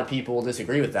know a lot of people will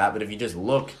disagree with that, but if you just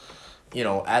look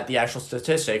at the actual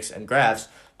statistics and graphs,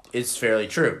 it's fairly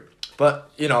true. But,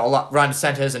 Ron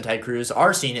DeSantis and Ted Cruz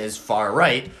are seen as far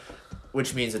right,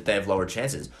 which means that they have lower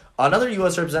chances. Another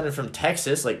U.S. representative from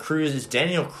Texas, like Cruz, is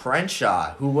Daniel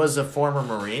Crenshaw, who was a former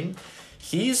Marine.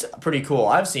 He's pretty cool.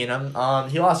 I've seen him.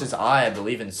 He lost his eye, I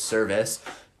believe, in service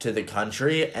to the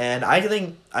country, and I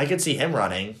think I could see him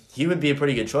running. He would be a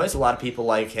pretty good choice. A lot of people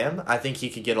like him. I think he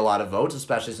could get a lot of votes,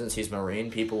 especially since he's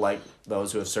Marine. People like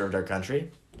those who have served our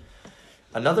country.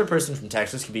 Another person from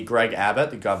Texas could be Greg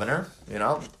Abbott, the governor.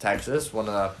 Texas, one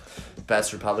of the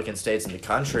best Republican states in the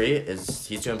country.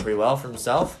 He's doing pretty well for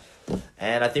himself,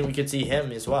 and I think we could see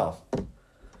him as well.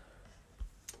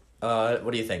 What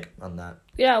do you think on that?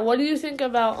 Yeah, what do you think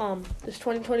about this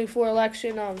 2024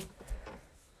 election?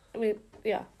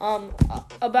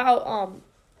 About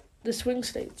the swing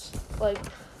states like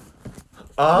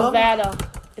Nevada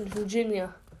and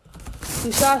Virginia.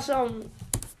 We saw some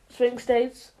swing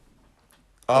states.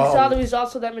 We saw the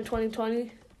results of them in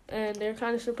 2020, and they're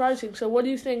kind of surprising. So what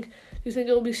do you think? Do you think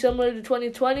it will be similar to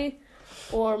 2020,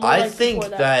 or more I like think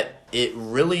that? That it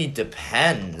really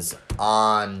depends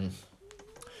on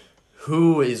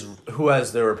who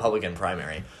has the Republican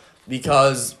primary.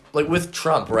 Because, like, with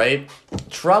Trump, right?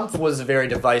 Trump was a very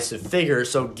divisive figure,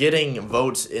 so getting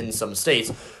votes in some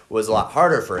states was a lot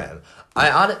harder for him.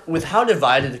 With how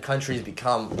divided the country's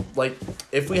become, like,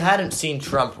 if we hadn't seen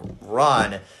Trump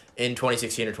run in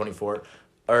 2016 or 24,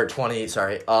 or 20,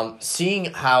 seeing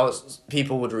how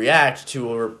people would react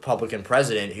to a Republican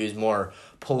president who's more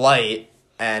polite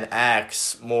and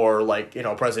acts more like,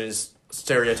 president's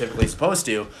stereotypically supposed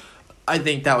to, I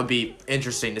think that would be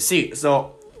interesting to see.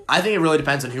 So I think it really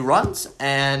depends on who runs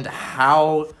and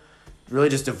how really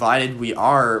just divided we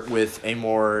are with a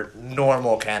more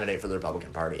normal candidate for the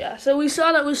Republican Party. Yeah, so we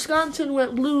saw that Wisconsin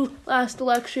went blue last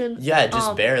election. Yeah,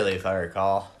 just barely, if I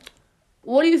recall.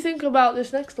 What do you think about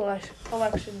this next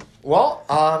election? Well,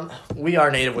 we are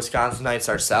native Wisconsinites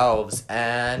ourselves,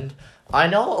 and I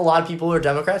know a lot of people are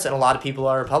Democrats and a lot of people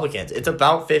are Republicans. It's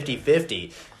about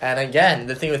 50-50. And again,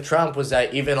 the thing with Trump was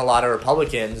that even a lot of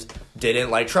Republicans didn't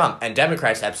like Trump. And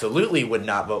Democrats absolutely would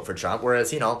not vote for Trump.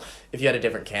 Whereas, if you had a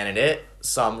different candidate,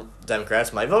 some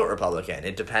Democrats might vote Republican.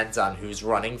 It depends on who's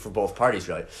running for both parties,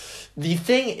 really. The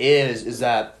thing is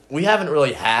that we haven't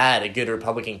really had a good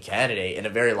Republican candidate in a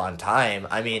very long time.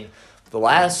 I mean, the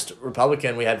last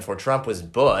Republican we had before Trump was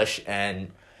Bush,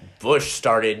 and Bush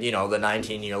started, the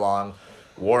 19-year-long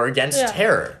war against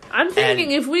terror. I'm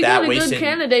thinking if we get a good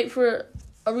candidate for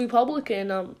a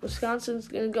Republican, Wisconsin's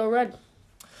going to go red.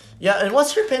 Yeah, and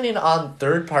what's your opinion on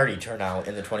third-party turnout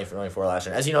in the 2024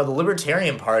 election? As you know, the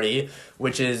Libertarian Party,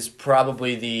 which is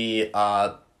probably the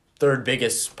third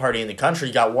biggest party in the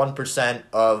country, got 1%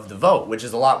 of the vote, which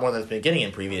is a lot more than it's been getting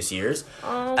in previous years.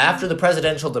 After the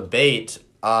presidential debate,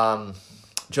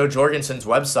 Joe Jorgensen's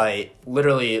website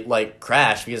literally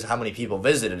crashed because of how many people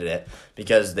visited it,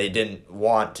 because they didn't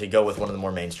want to go with one of the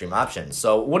more mainstream options.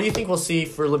 So what do you think we'll see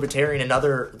for Libertarian and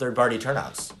other third-party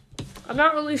turnouts? I'm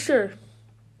not really sure.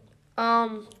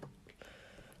 I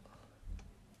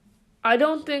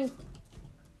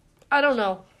don't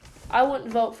know. I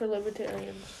wouldn't vote for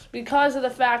Libertarians because of the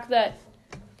fact that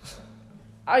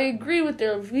I agree with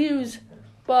their views,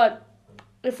 but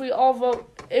if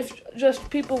just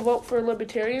people vote for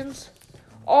Libertarians,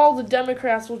 all the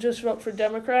Democrats will just vote for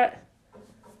Democrat,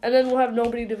 and then we'll have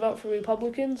nobody to vote for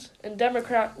Republicans, and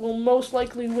Democrat will most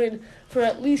likely win for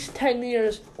at least 10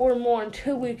 years or more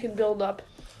until we can build up.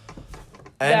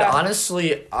 And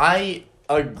honestly, I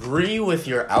agree with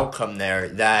your outcome there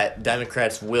that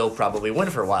Democrats will probably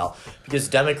win for a while, because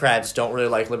Democrats don't really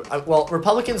like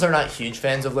Republicans are not huge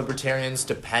fans of Libertarians,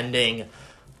 depending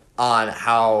on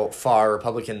how far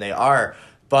Republican they are.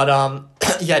 But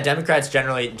yeah, Democrats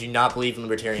generally do not believe in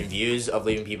libertarian views of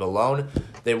leaving people alone.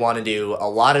 They want to do a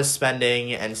lot of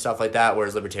spending and stuff like that,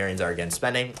 whereas libertarians are against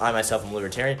spending. I myself am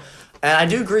libertarian. And I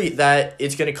do agree that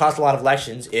it's going to cost a lot of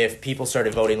elections if people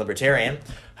started voting libertarian.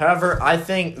 However, I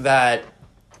think that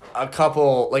a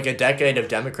decade of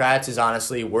Democrats is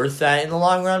honestly worth that in the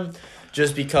long run,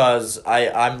 just because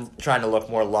I'm trying to look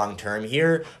more long term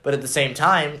here. But at the same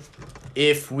time,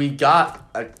 if we got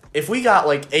like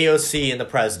AOC in the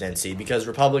presidency, because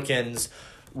Republicans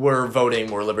were voting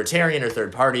more libertarian or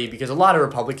third party, because a lot of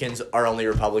Republicans are only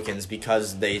Republicans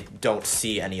because they don't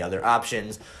see any other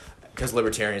options, because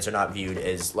libertarians are not viewed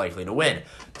as likely to win.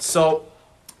 So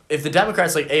if the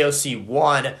Democrats like AOC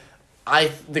won,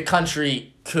 the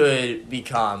country could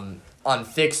become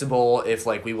unfixable if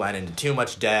like we went into too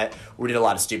much debt, we did a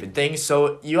lot of stupid things.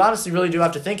 So you honestly really do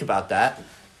have to think about that.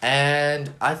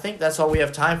 And I think that's all we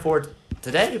have time for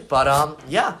today. But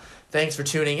yeah, thanks for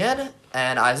tuning in.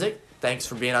 And Isaac, thanks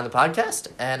for being on the podcast.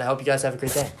 And I hope you guys have a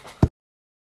great day.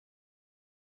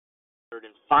 Third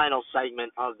and final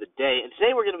segment of the day. And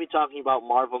today we're going to be talking about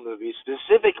Marvel movies,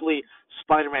 specifically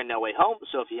Spider-Man No Way Home.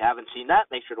 So if you haven't seen that,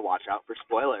 make sure to watch out for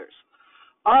spoilers.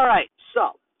 All right,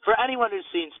 so for anyone who's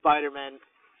seen Spider-Man,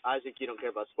 Isaac, you don't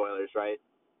care about spoilers, right?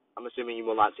 I'm assuming you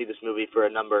will not see this movie for a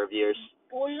number of years.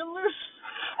 Spoilers?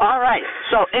 All right,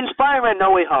 so in Spider-Man No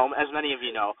Way Home, as many of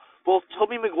you know, both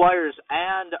Tobey Maguire's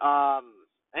and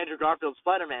Andrew Garfield's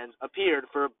Spider-Mans appeared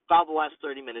for about the last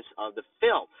 30 minutes of the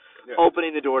film,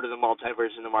 opening the door to the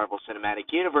multiverse in the Marvel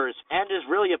Cinematic Universe, and just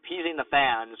really appeasing the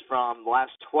fans from the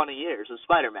last 20 years of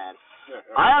Spider-Man.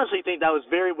 I honestly think that was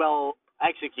very well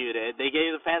executed. They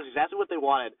gave the fans exactly what they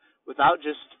wanted without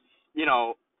just,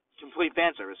 complete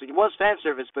fan service. It was fan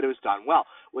service, but it was done well,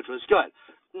 which was good.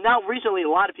 Now, recently, a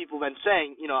lot of people have been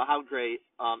saying, how great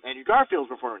Andrew Garfield's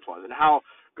performance was and how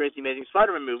great the Amazing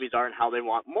Spider-Man movies are and how they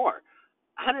want more.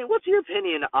 Henry, what's your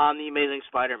opinion on the Amazing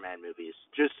Spider-Man movies,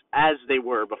 just as they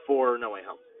were before No Way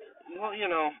Home? Well,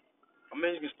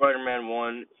 Amazing Spider-Man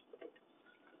 1,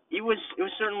 it was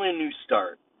certainly a new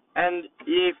start. And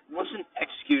it wasn't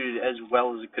executed as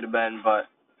well as it could have been,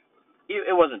 but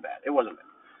it wasn't bad. It wasn't bad.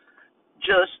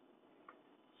 Just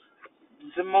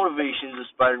the motivations of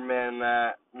Spider-Man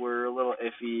that were a little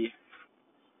iffy.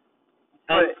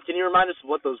 And can you remind us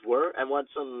what those were and what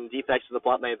some defects of the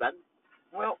plot may have been?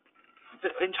 Well, the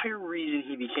entire reason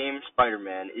he became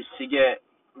Spider-Man is to get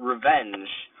revenge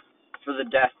for the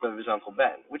death of his Uncle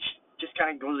Ben, which just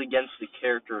kind of goes against the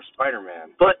character of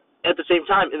Spider-Man. But at the same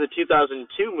time, in the 2002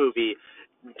 movie,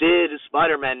 did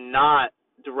Spider-Man not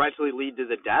directly lead to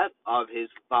the death of his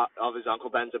Uncle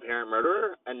Ben's apparent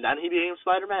murderer, and then he became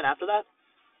Spider-Man after that?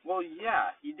 Well,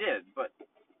 yeah, he did, but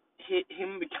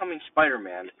him becoming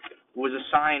Spider-Man was a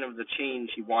sign of the change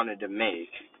he wanted to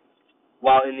make.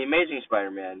 While in The Amazing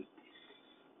Spider-Man,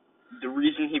 the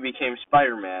reason he became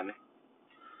Spider-Man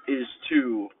is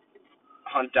to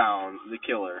hunt down the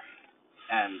killer.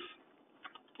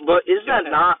 But is that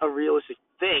not a realistic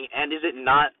thing, and is it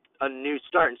not a new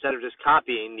start instead of just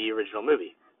copying the original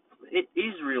movie? It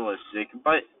is realistic,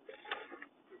 but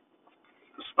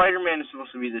Spider-Man is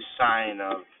supposed to be the sign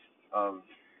of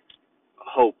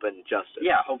hope and justice.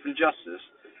 Yeah, hope and justice.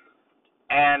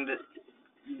 And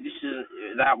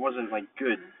that wasn't like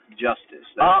good justice.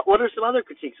 What are some other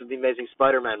critiques of The Amazing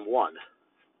Spider-Man 1?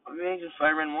 Amazing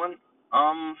Spider-Man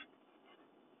 1?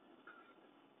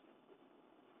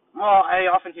 Well, I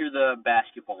often hear the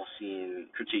basketball scene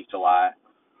critiqued a lot,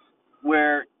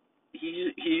 where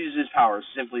he uses his powers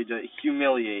simply to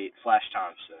humiliate Flash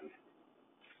Thompson.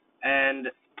 And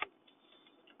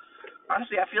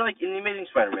honestly, I feel like in The Amazing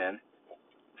Spider-Man,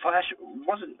 Flash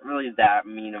wasn't really that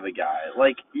mean of a guy.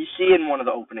 Like, you see in one of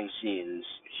the opening scenes,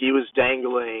 he was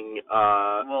dangling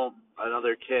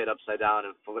another kid upside down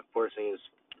and forcing his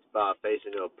face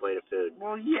into a plate of food.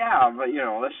 Well, yeah, but,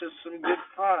 that's just some good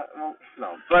fun. Well,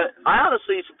 no, but I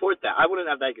honestly support that. I wouldn't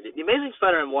have that good. The Amazing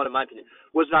Spider-Man 1, in my opinion,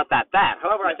 was not that bad.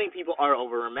 However, I think people are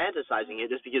over-romanticizing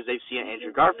it just because they've seen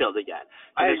Andrew Garfield again.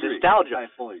 And I there's agree. nostalgia. I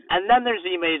fully agree. And then there's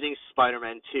The Amazing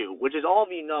Spider-Man 2, which, as all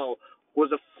of you know,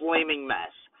 was a flaming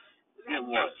mess. It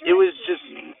was just...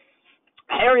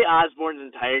 Harry Osborn's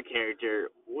entire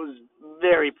character was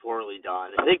very poorly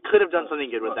done. They could have done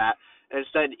something good with that.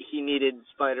 Instead, he needed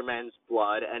Spider-Man's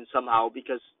blood, and somehow,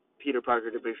 because Peter Parker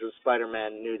depicted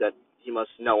Spider-Man, knew that he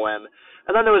must know him.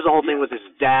 And then there was the whole thing with his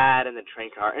dad and the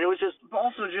train car, and it was just... But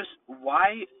also, just,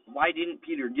 why didn't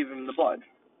Peter give him the blood?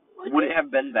 Would it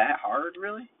have been that hard,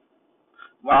 really?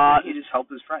 Why didn't he just help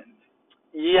his friend?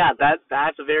 Yeah,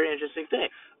 that's a very interesting thing.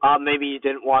 Maybe he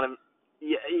didn't want him...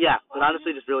 Yeah, but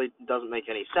honestly, just really doesn't make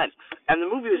any sense. And the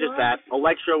movie was just bad.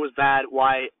 Electro was bad.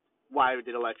 Why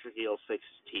did Electric Eel fix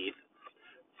his teeth?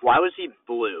 Why was he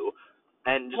blue?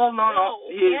 And just, Well, no.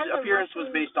 His And the appearance was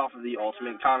Russian- based off of the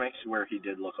Ultimate Comics, where he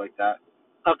did look like that.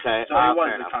 okay, So it was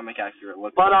fair a enough. comic accurate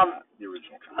look, But, not the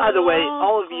original comic. Either way,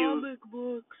 all of you. Comic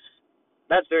books.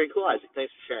 That's very cool, Isaac. Thanks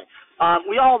for sharing.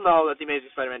 We all know that The Amazing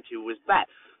Spider-Man 2 was bad.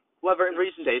 However, in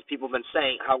recent days, people have been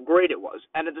saying how great it was.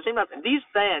 And at the same time, these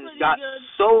fans Pretty got good.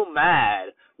 so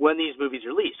mad when these movies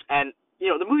released. And,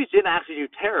 the movies didn't actually do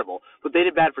terrible, but they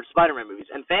did bad for Spider-Man movies.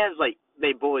 And fans,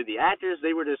 they bullied the actors.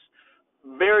 They were just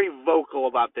very vocal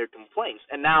about their complaints.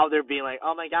 And now they're being like,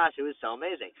 oh my gosh, it was so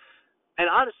amazing. And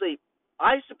honestly,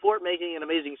 I support making an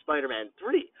Amazing Spider-Man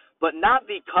 3, but not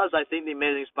because I think the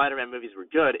Amazing Spider-Man movies were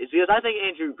good. It's because I think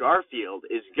Andrew Garfield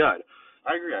is good.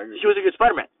 I agree. He was a good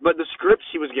Spider-Man, but the script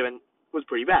he was given was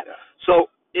pretty bad. Yeah. So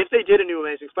if they did a new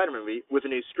Amazing Spider-Man movie with a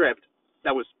new script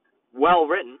that was well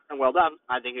written and well done,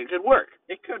 I think it could work.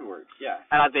 It could work, yeah.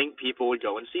 And I think people would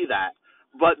go and see that.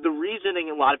 But the reasoning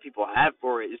a lot of people have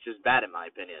for it is just bad, in my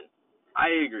opinion. I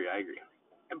agree.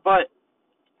 But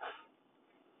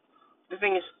the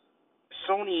thing is,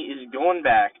 Sony is going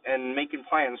back and making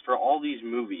plans for all these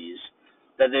movies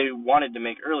that they wanted to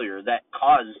make earlier that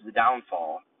caused the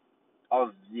downfall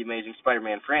of the Amazing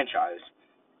Spider-Man franchise.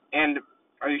 And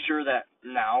are you sure that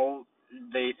now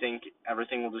they think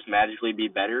everything will just magically be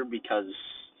better because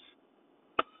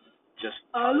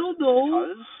I don't know.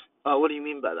 Because? What do you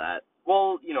mean by that?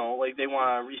 Well, they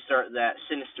want to restart that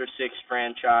Sinister Six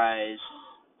franchise.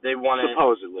 They want to...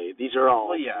 Supposedly. These are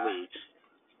all yeah. leaks.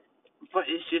 But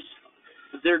it's just,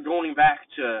 they're going back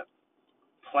to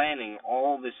planning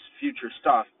all this future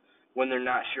stuff when they're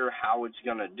not sure how it's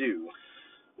going to do.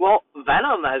 Well,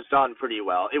 Venom has done pretty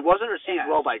well. It wasn't received Yeah.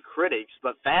 well by critics,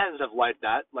 but fans have liked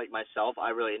that. Like myself, I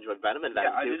really enjoyed Venom and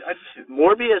Venom 2. I did too.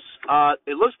 Morbius,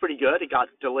 it looks pretty good. It got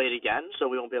delayed again, so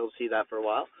we won't be able to see that for a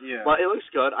while. Yeah. But it looks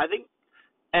good. I think,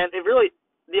 and it really,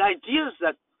 the ideas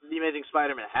that the Amazing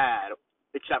Spider-Man had,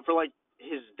 except for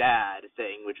his dad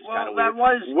thing, which is kind of weird.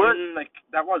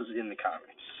 That was in the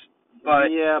comics. But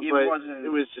it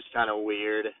was just kind of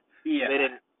weird. Yeah. They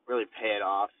didn't really pay it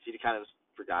off. You kind of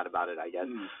forgot about it, I guess.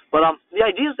 Mm. But the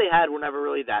ideas they had were never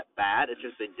really that bad. It's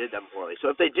just they did them poorly. So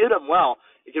if they did them well,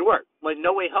 it could work. Like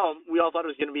No Way Home, we all thought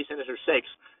it was going to be Sinister Six.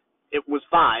 It was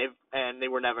 5, and they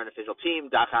were never an official team.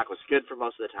 Doc Ock was good for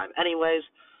most of the time anyways.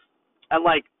 And,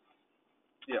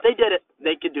 if they did it,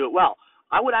 they could do it well.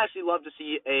 I would actually love to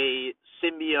see a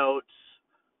symbiote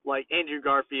like Andrew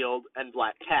Garfield and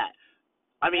Black Cat.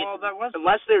 I mean,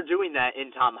 unless they're doing that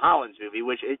in Tom Holland's movie,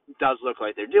 which it does look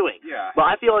like they're doing. Yeah. But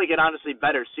I feel like it honestly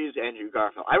better suits Andrew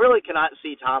Garfield. I really cannot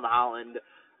see Tom Holland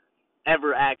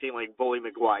ever acting like Bully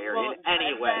Maguire in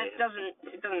any way. It doesn't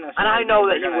necessarily and I know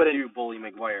that you wouldn't do Bully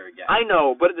Maguire again. I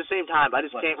know, but at the same time, I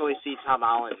just can't really see Tom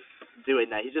Holland doing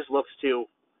that. He just looks too,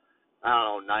 I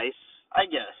don't know, nice. I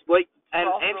guess. And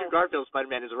also, Andrew Garfield's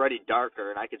Spider-Man is already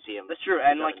darker, and I could see him. That's true.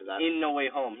 And that. in No Way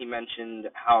Home, he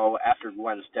mentioned how after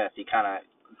Gwen's death, he kind of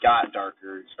got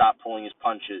darker, stopped pulling his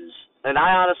punches. And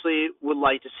I honestly would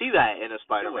like to see that in a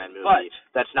Spider-Man movie.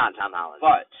 That's not Tom Holland.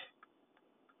 But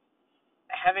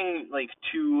having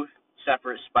 2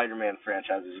 separate Spider-Man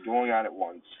franchises going on at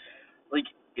once, they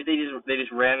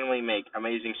just randomly make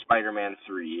Amazing Spider-Man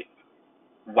 3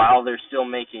 while they're still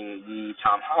making the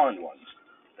Tom Holland ones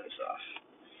and stuff.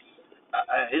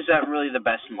 Is that really the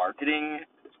best marketing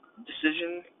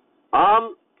decision?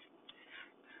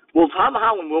 Well, Tom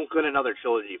Holland won't get another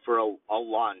trilogy for a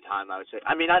long time, I would say.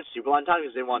 I mean, not super long time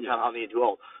because they want Tom Holland to get too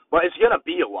old. But it's going to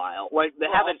be a while.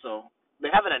 They haven't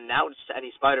announced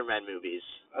any Spider-Man movies.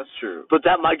 That's true. But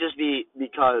that might just be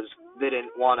because they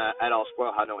didn't want to at all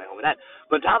spoil how No Way Home would end.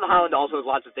 But Tom Holland also has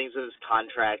lots of things in his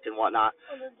contract and whatnot.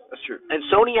 That's true. And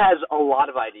Sony has a lot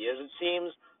of ideas, it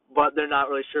seems, but they're not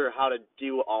really sure how to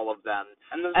do all of them.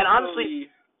 And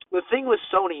honestly, the thing with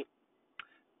Sony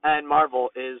and Marvel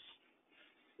is,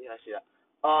 I see that.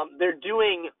 They're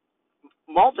doing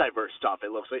multiverse stuff,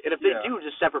 it looks like. And if they do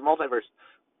just separate multiverse,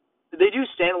 they do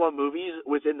standalone movies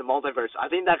within the multiverse, I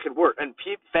think that could work. And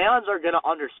fans are going to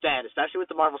understand, especially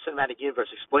with the Marvel Cinematic Universe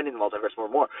explaining the multiverse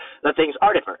more and more, that things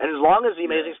are different. And as long as The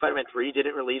Amazing Spider-Man 3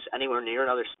 didn't release anywhere near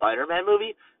another Spider-Man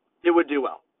movie, it would do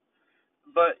well.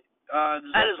 But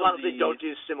and as long as they don't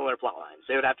do similar plot lines,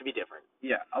 they would have to be different.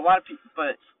 Yeah, a lot of people,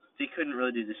 but they couldn't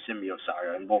really do the symbiote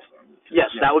saga in both of them. Yes,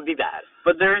 that would be bad.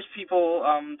 But there's people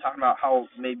talking about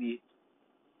how maybe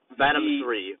Venom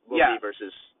 3 will be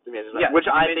versus the Amazing Spider-Man,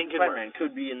 which I think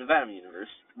could be in the Venom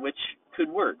universe, which could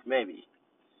work, maybe.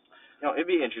 It'd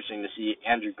be interesting to see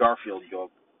Andrew Garfield go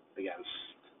up against.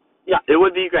 Yeah, it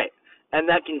would be great. And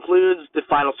that concludes the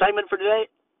final segment for today.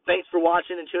 Thanks for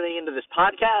watching and tuning into this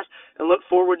podcast, and look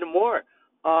forward to more.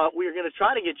 We are going to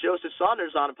try to get Joseph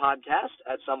Saunders on a podcast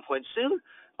at some point soon.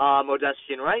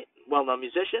 Modesta Wright, well-known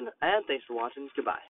musician, and thanks for watching. Goodbye.